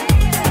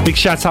 Big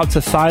shout out to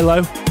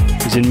Thylo,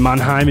 who's in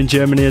Mannheim in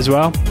Germany as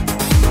well.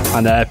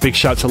 And a big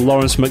shout to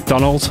Lawrence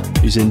McDonald,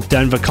 who's in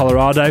Denver,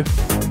 Colorado.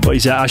 But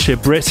he's actually a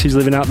Brit who's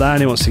living out there,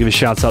 and he wants to give a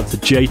shout out to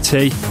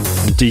JT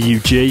and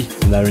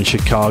DUG, and they're in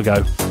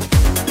Chicago.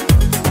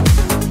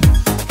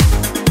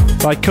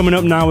 Right, coming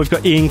up now, we've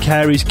got Ian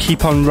Carey's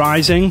Keep On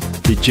Rising,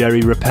 the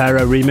Jerry Rapero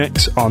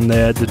remix on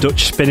the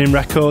Dutch Spinning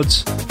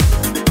Records.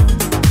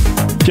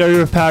 Jerry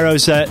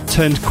Rapero's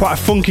turned quite a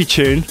funky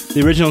tune.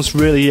 The original's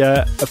really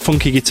a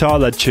funky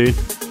guitar-led tune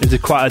into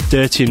quite a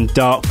dirty and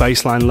dark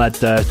bassline-led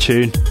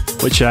tune,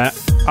 which I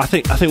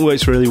think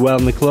works really well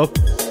in the club.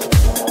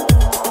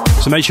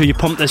 So make sure you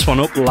pump this one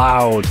up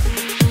loud.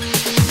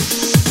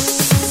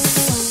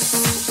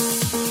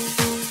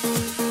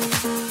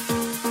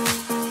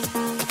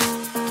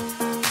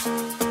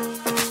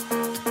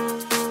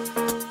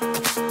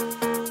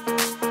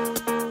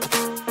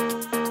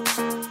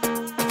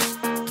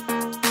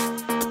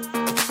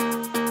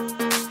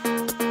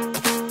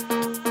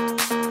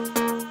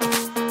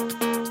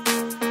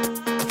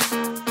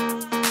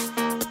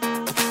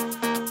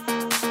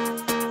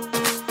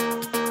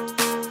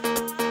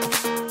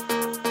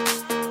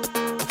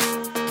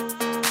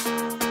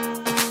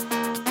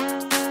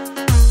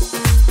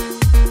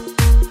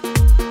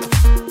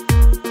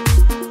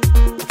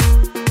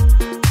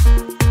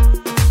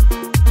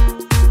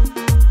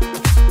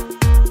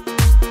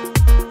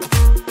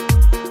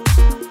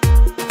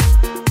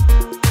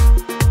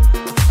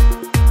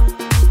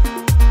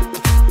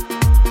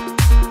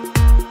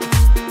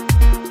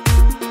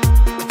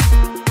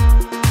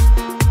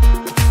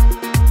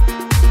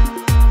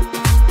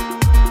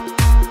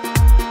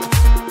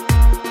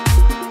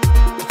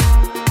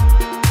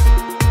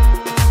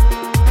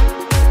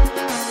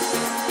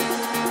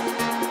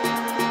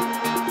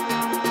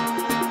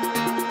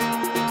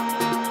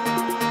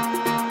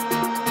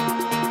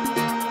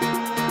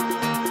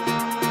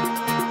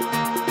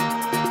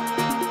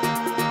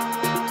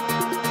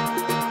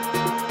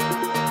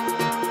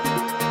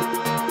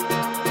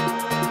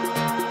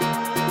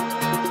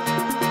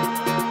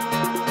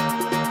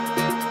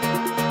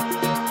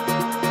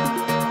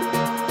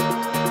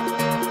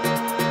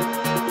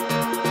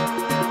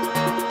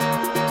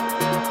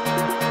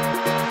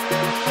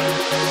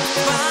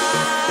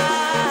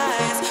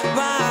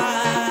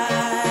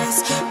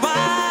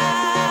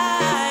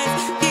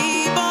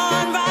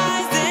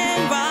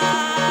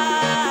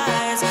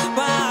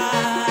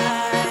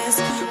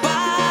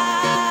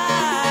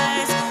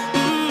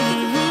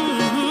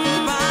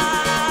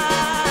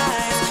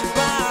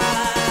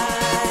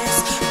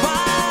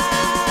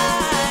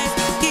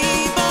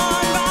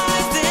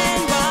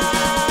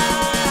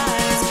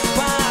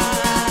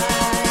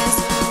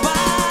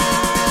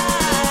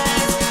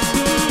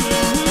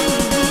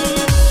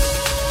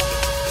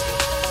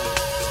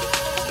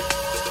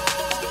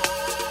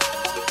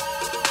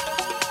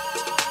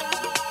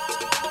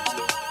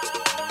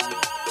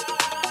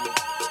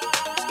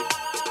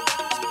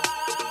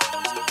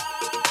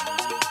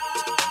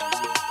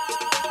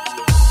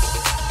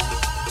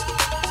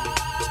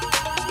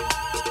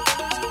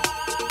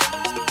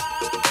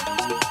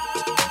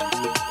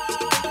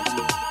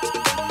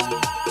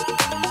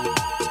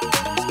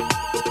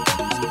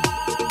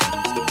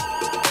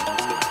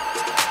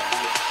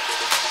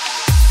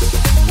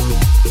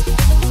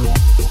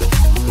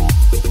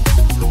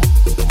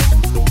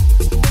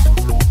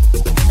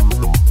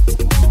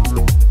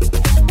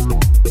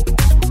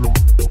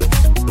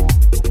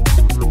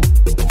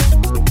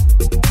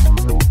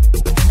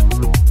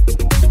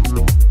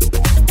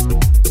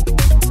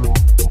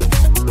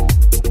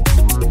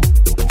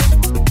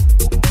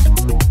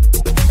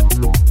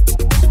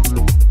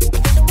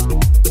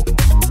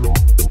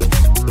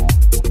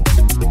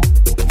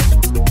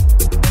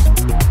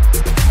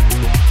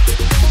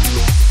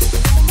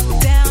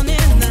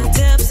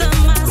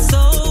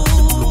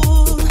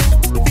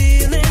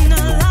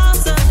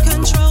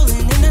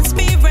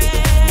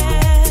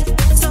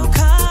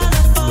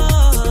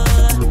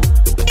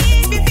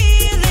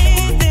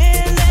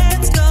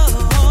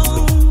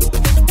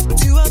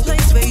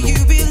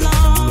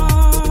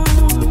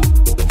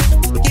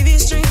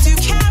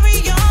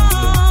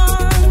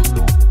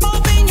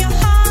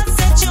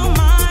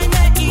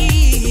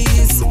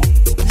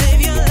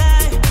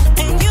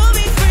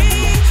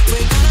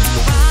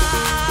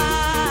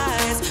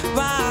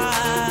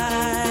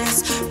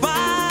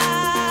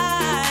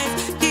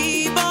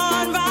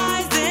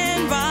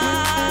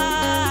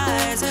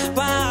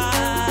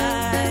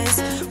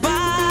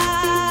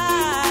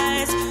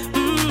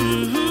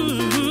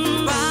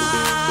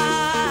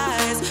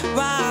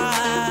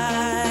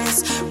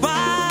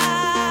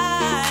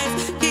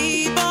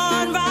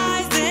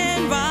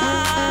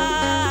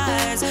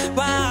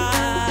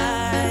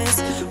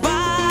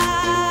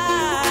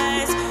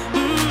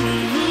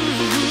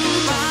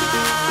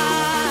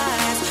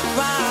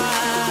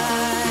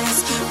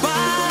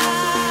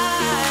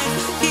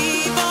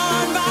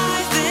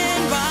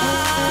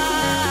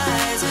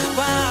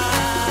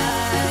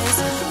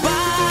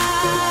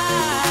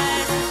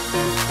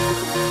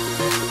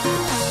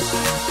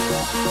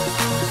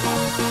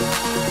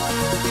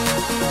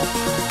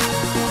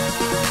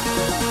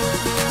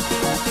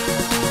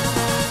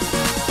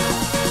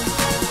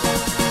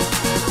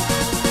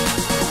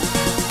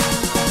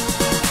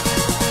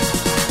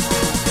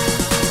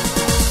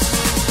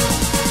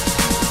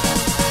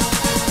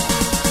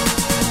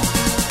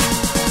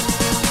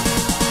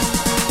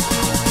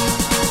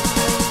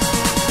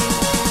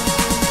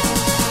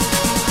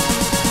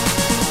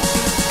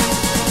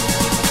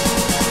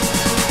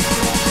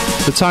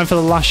 The time for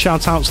the last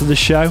shout-outs of the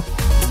show.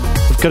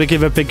 I've got to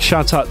give a big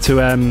shout-out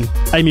to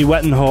Amy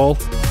Wettenhall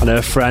and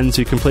her friends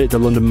who completed the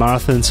London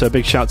Marathon. So a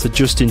big shout to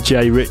Justin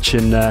J, Rich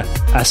and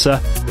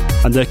Essa.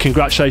 And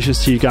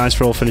congratulations to you guys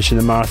for all finishing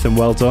the marathon.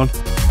 Well done.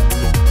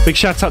 Big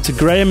shout-out to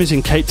Graham, who's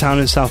in Cape Town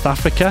in South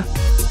Africa.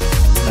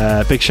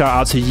 Big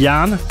shout-out to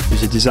Jan,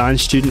 who's a design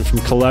student from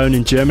Cologne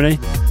in Germany,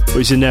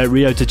 who's in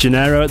Rio de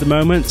Janeiro at the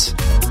moment.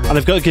 And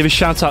I've got to give a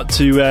shout-out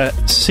to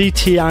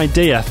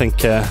CTID, I think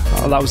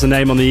that was the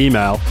name on the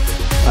email.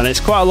 And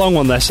it's quite a long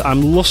one, this.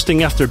 I'm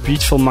lusting after a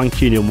beautiful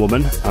Mancunian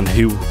woman, and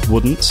who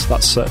wouldn't?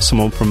 That's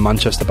someone from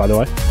Manchester, by the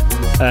way.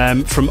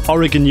 From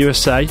Oregon,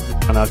 USA,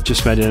 and I've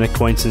just made an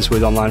acquaintance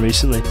with online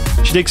recently.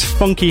 She digs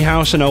funky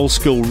house and old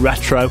school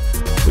retro,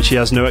 which she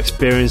has no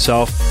experience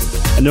of.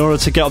 In order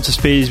to get up to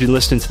speed, he's been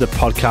listening to the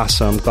podcast,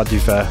 so I'm glad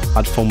you've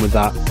had fun with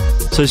that.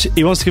 So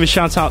he wants to give a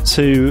shout out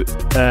to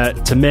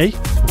me,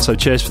 so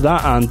cheers for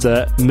that, and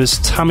Ms.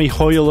 Tammy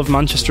Hoyle of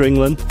Manchester,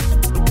 England,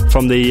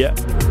 from the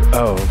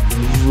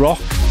Rock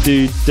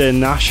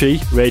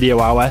Dudenashi Radio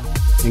Hour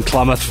in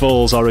Klamath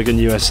Falls, Oregon,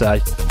 USA.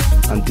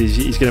 And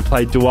he's going to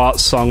play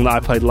Duart's song that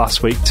I played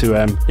last week to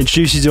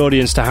introduce his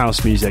audience to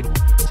house music.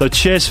 So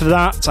cheers for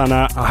that, and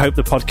I hope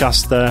the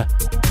podcast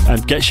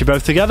gets you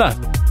both together.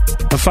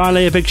 And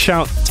finally, a big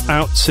shout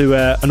out to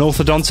an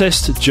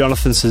orthodontist,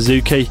 Jonathan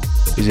Suzuki,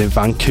 who's in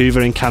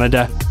Vancouver in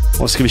Canada.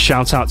 Wants to give a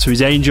shout out to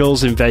his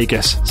angels in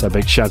Vegas. So a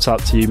big shout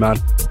out to you, man.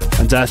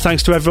 And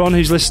thanks to everyone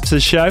who's listened to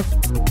the show.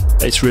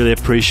 It's really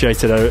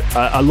appreciated.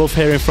 I love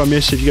hearing from you.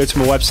 So if you go to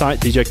my website,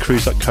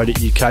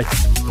 djcruise.co.uk,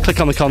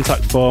 click on the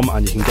contact form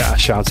and you can get a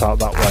shout out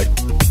that way.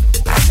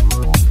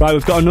 Right,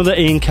 we've got another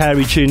Ian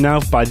Carey tune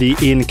now by the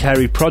Ian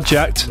Carey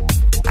Project.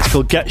 It's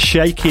called Get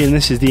Shaky, and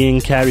this is the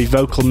Ian Carey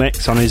vocal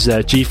mix on his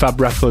GFAB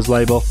Records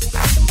label.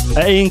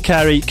 Ian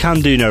Carey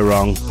can do no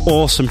wrong.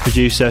 Awesome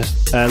producer,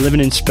 living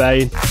in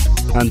Spain,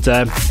 and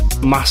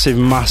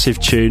massive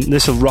tune.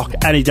 This will rock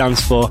any dance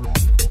floor.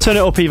 Turn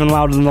it up even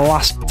louder than the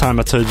last time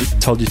I told you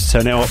to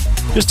turn it up.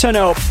 Just turn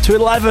it up to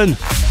 11.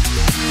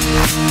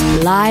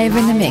 Live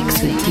in the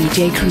mix with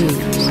DJ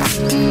Cruise.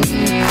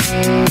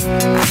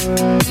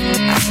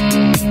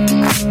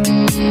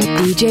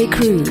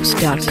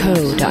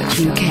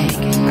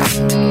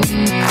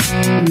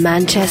 DJCruise.co.uk.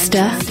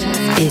 Manchester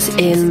is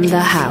in the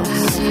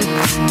house.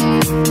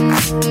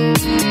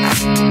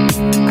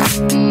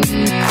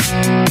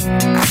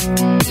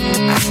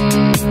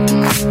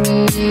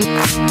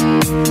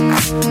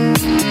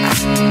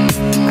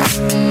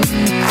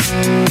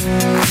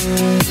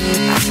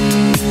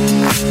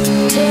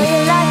 Tell you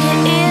like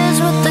it is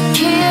with the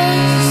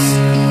kiss,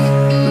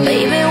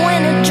 baby,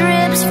 when it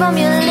drips from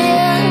your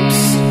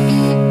lips.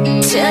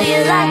 Tell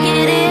you like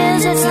it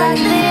is, it's like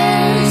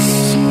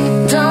this.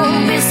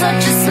 Don't be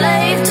such a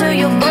slave to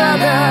your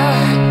brother.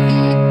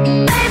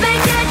 Baby,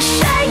 get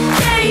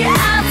shaky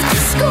after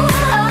school.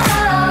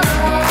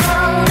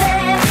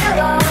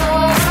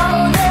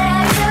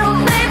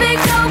 Baby,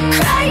 go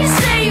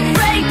crazy,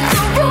 break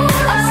the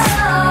rules.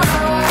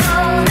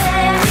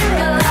 There you go,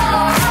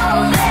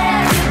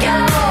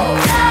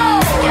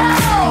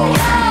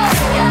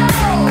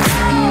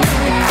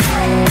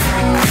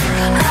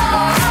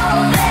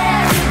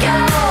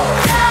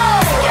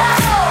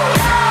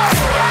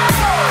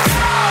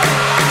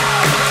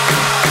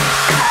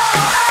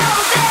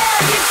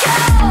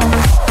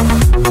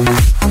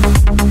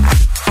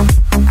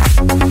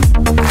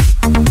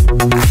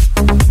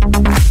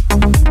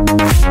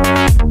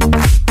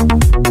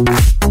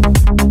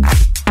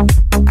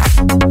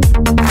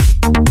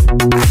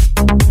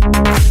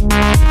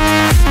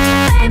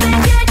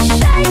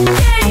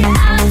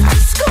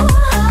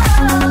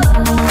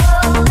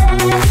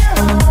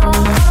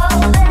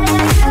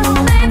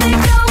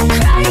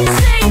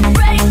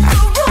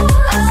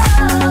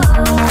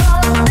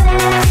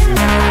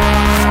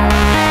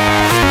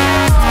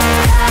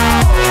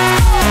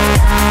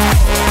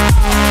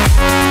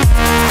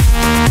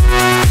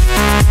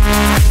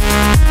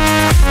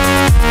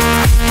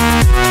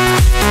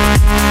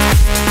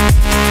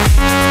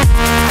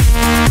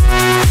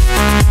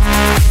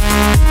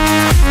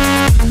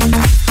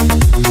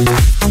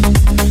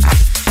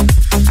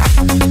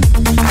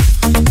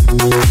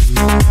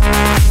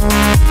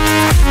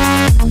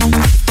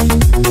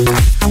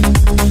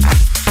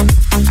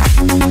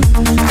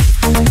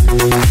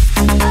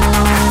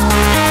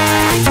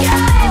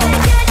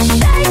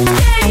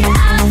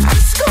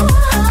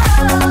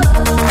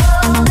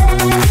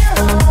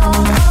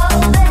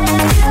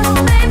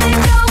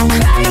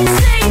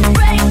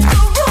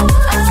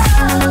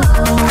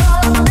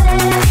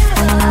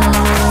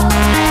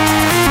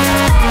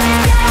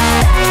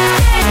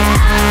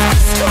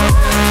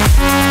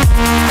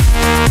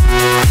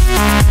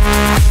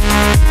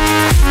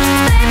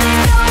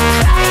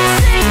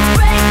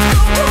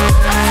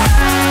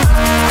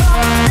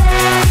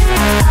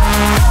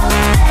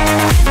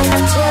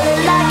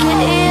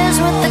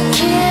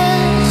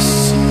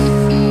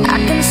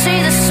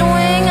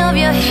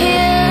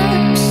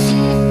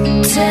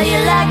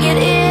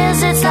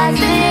 like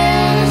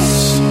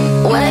this,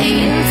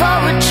 waiting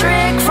for a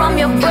trick from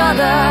your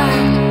brother.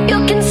 You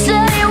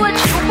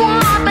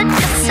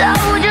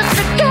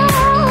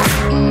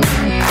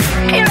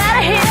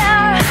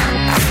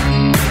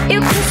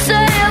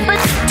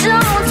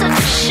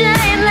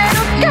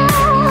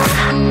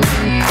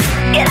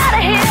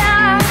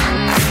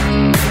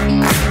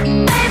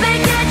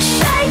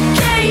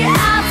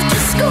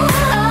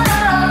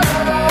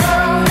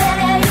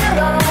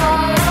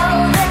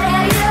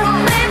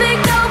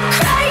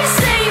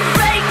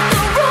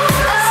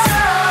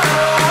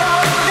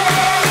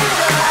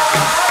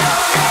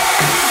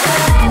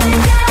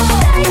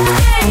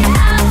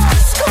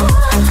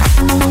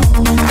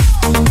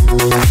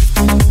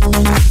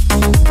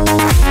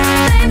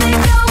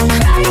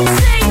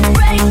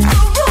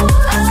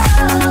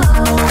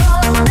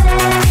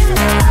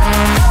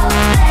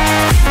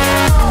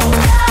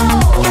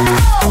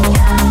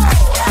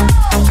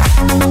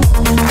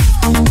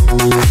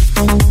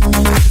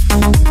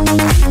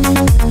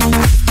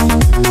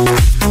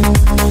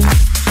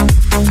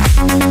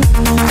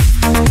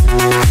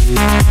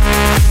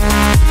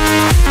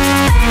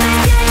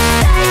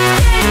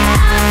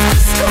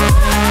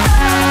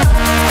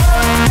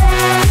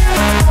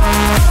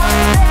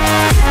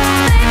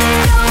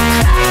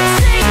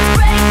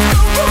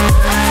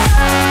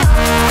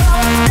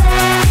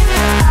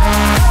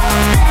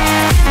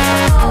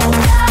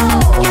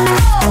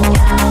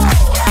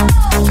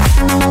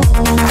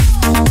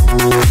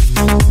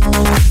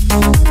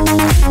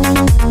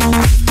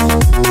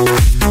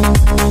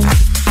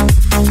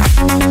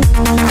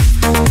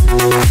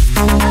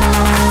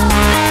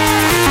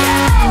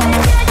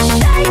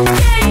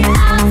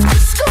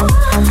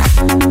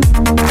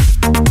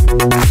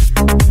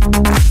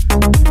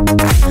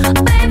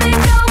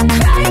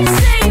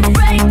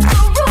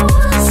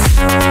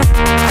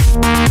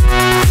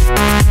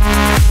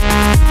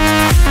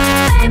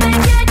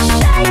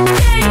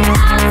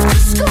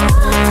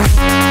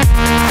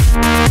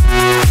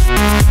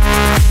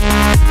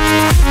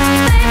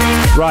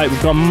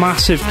Got a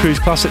massive cruise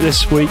classic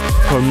this week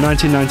from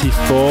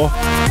 1994.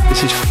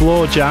 This is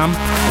Floor Jam,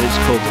 and it's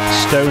called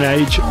Stone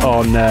Age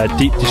on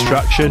Deep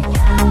Distraction.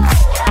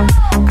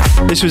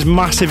 This was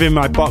massive in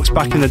my box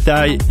back in the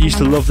day. Used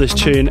to love this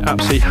tune,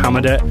 absolutely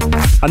hammered it.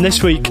 And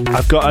this week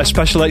I've got a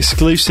special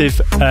exclusive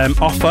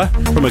offer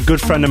from a good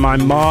friend of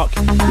mine, Mark,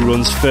 who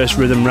runs First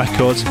Rhythm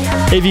Records.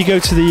 If you go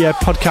to the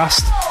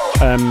podcast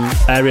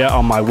area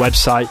on my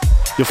website,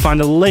 you'll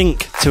find a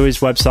link to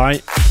his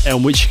website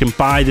on which you can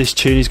buy this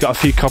tune. He's got a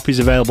few copies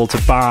available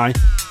to buy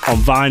on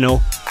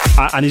vinyl,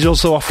 and he's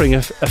also offering a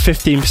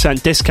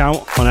 15%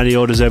 discount on any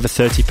orders over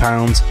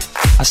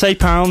 £30. I say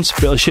pounds,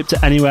 but it'll ship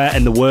to anywhere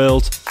in the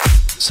world.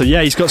 So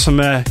yeah, he's got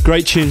some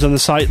great tunes on the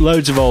site,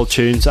 loads of old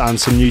tunes and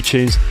some new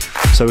tunes.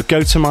 So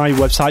go to my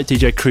website,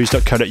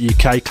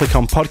 djcruise.co.uk, click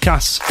on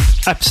podcasts,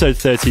 episode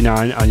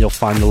 39, and you'll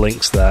find the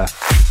links there.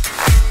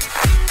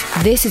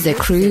 This is a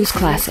Cruise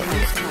Classic.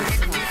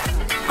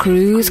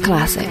 Cruise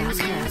Classic.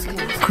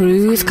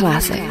 Cruise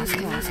Classic.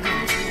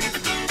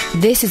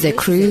 This is a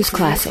Cruise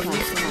Classic.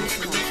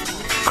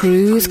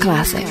 Cruise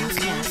Classic.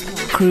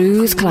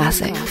 Cruise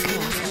Classic.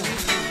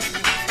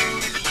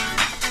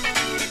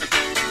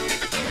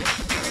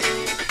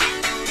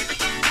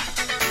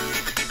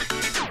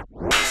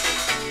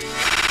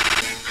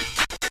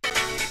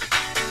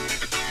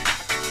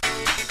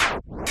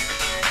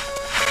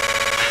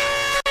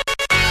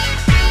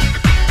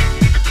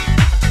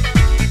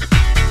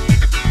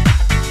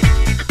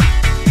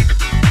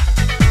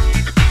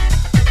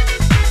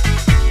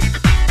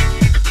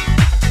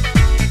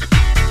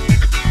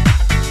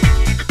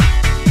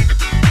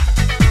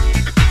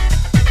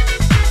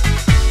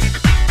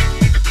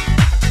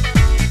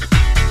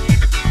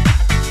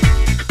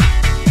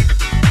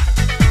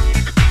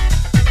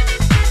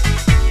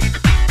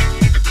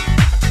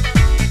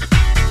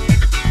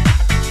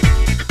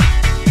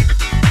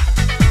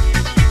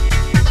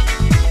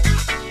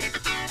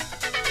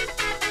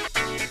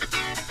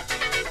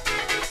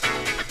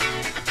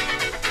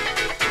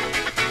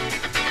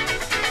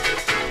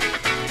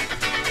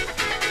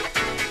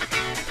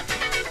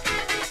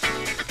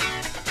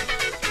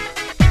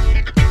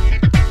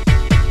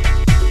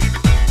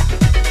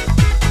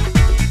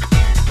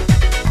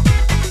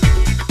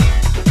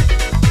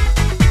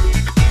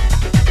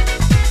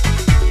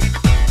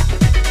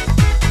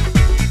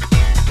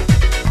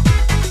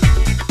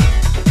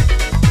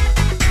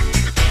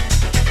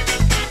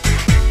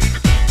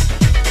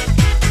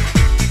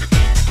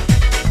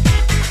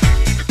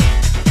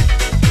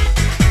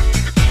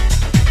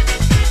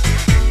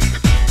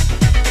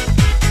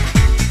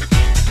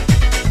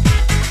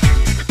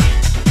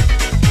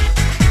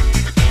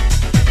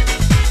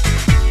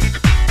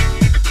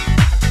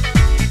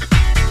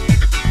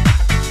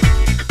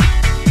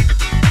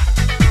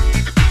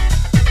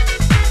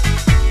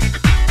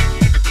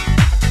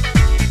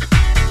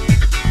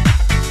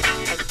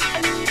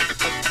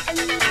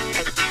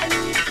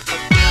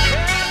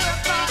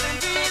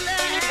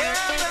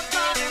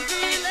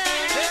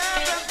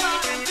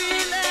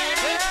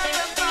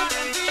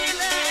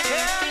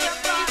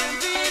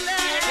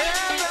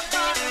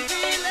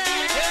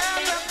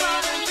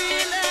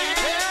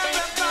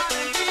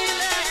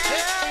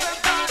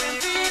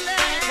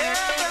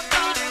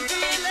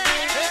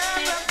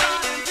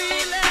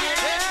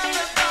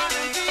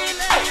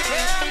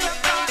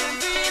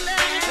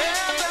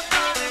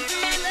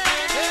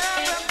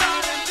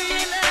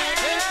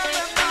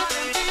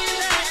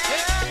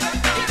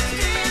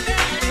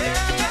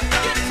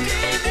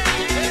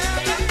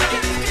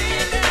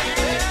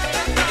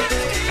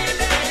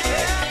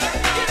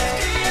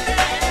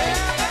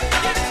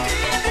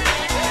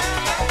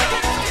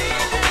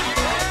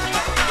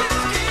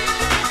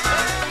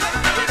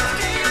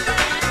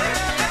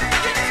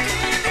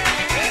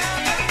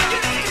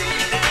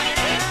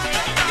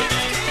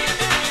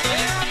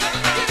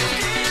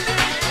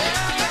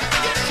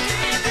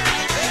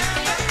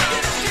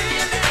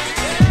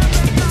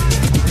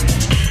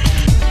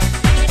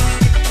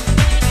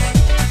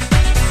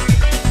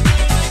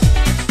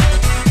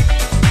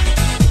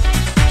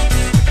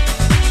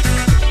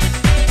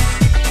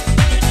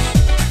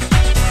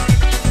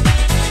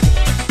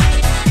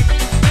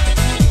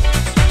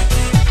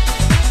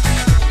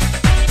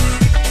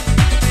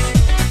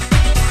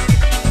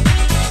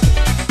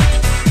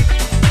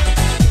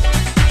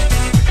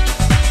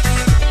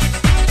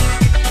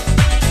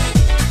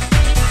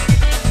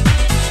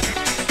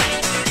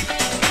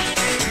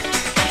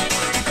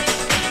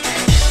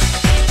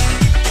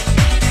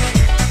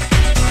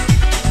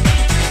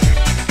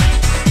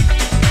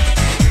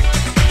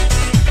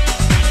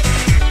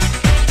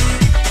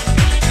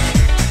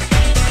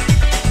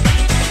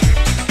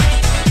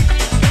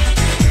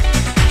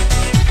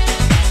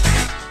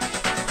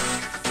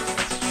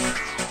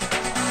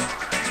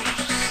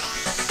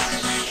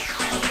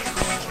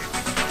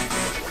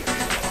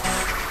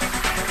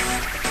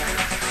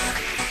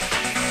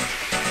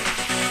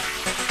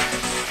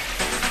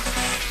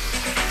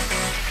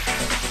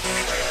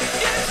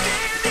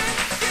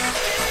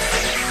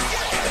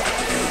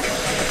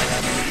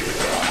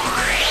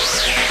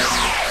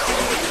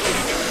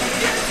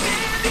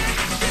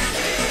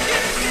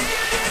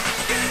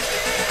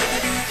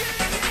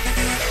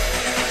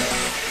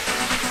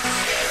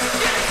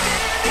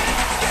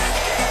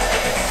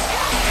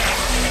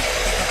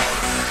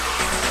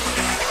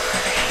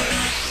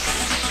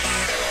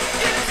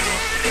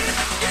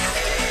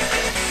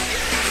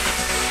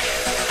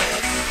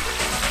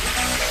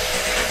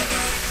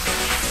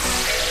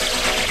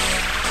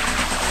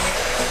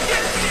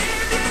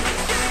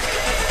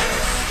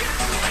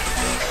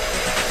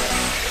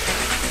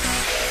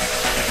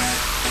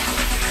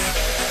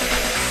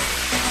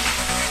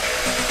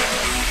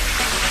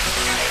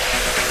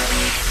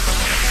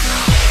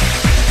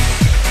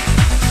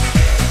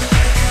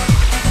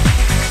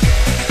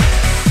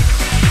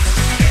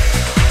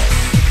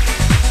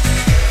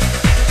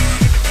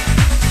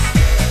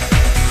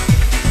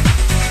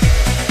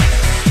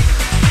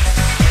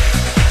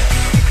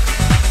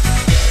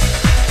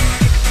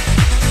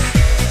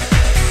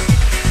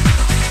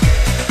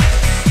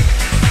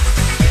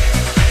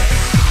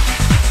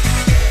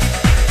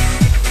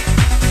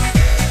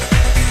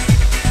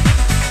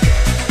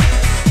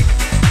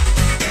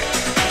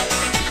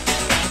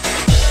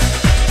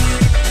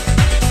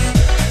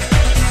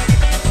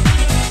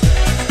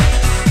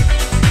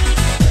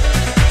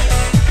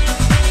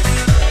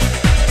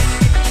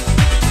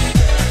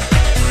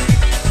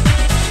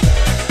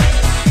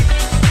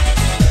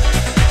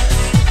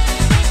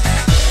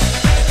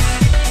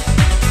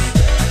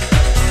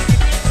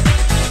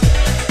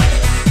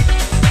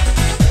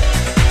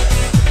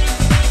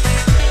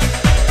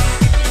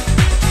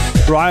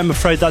 Right, I'm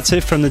afraid that's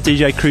it from the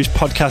DJ Cruise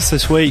podcast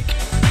this week.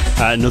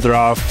 Another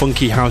hour of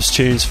funky house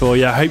tunes for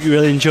you. I hope you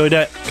really enjoyed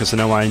it, because I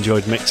know I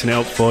enjoyed mixing it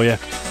up for you.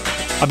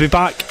 I'll be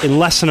back in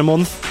less than a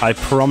month, I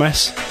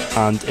promise.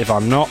 And if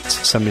I'm not,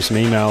 send me some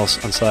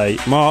emails and say,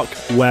 Mark,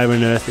 where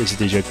on earth is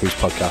the DJ Cruise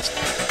podcast?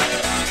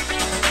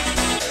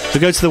 So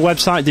go to the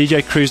website,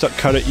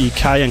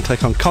 djcruise.co.uk, and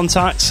click on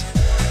contacts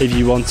if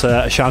you want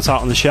a shout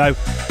out on the show.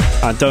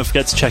 And don't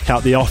forget to check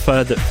out the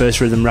offer that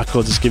First Rhythm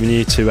Records is giving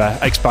you to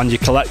expand your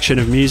collection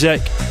of music.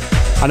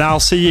 And I'll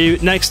see you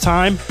next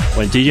time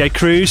when DJ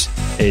Cruise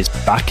is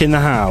back in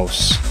the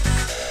house.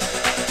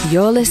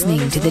 You're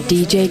listening to the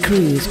DJ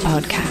Cruise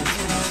podcast.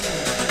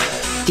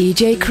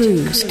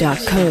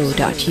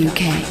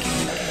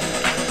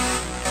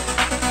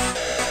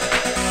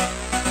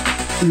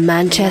 djcruise.co.uk.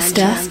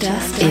 Manchester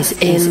is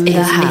in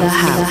the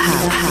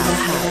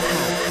house.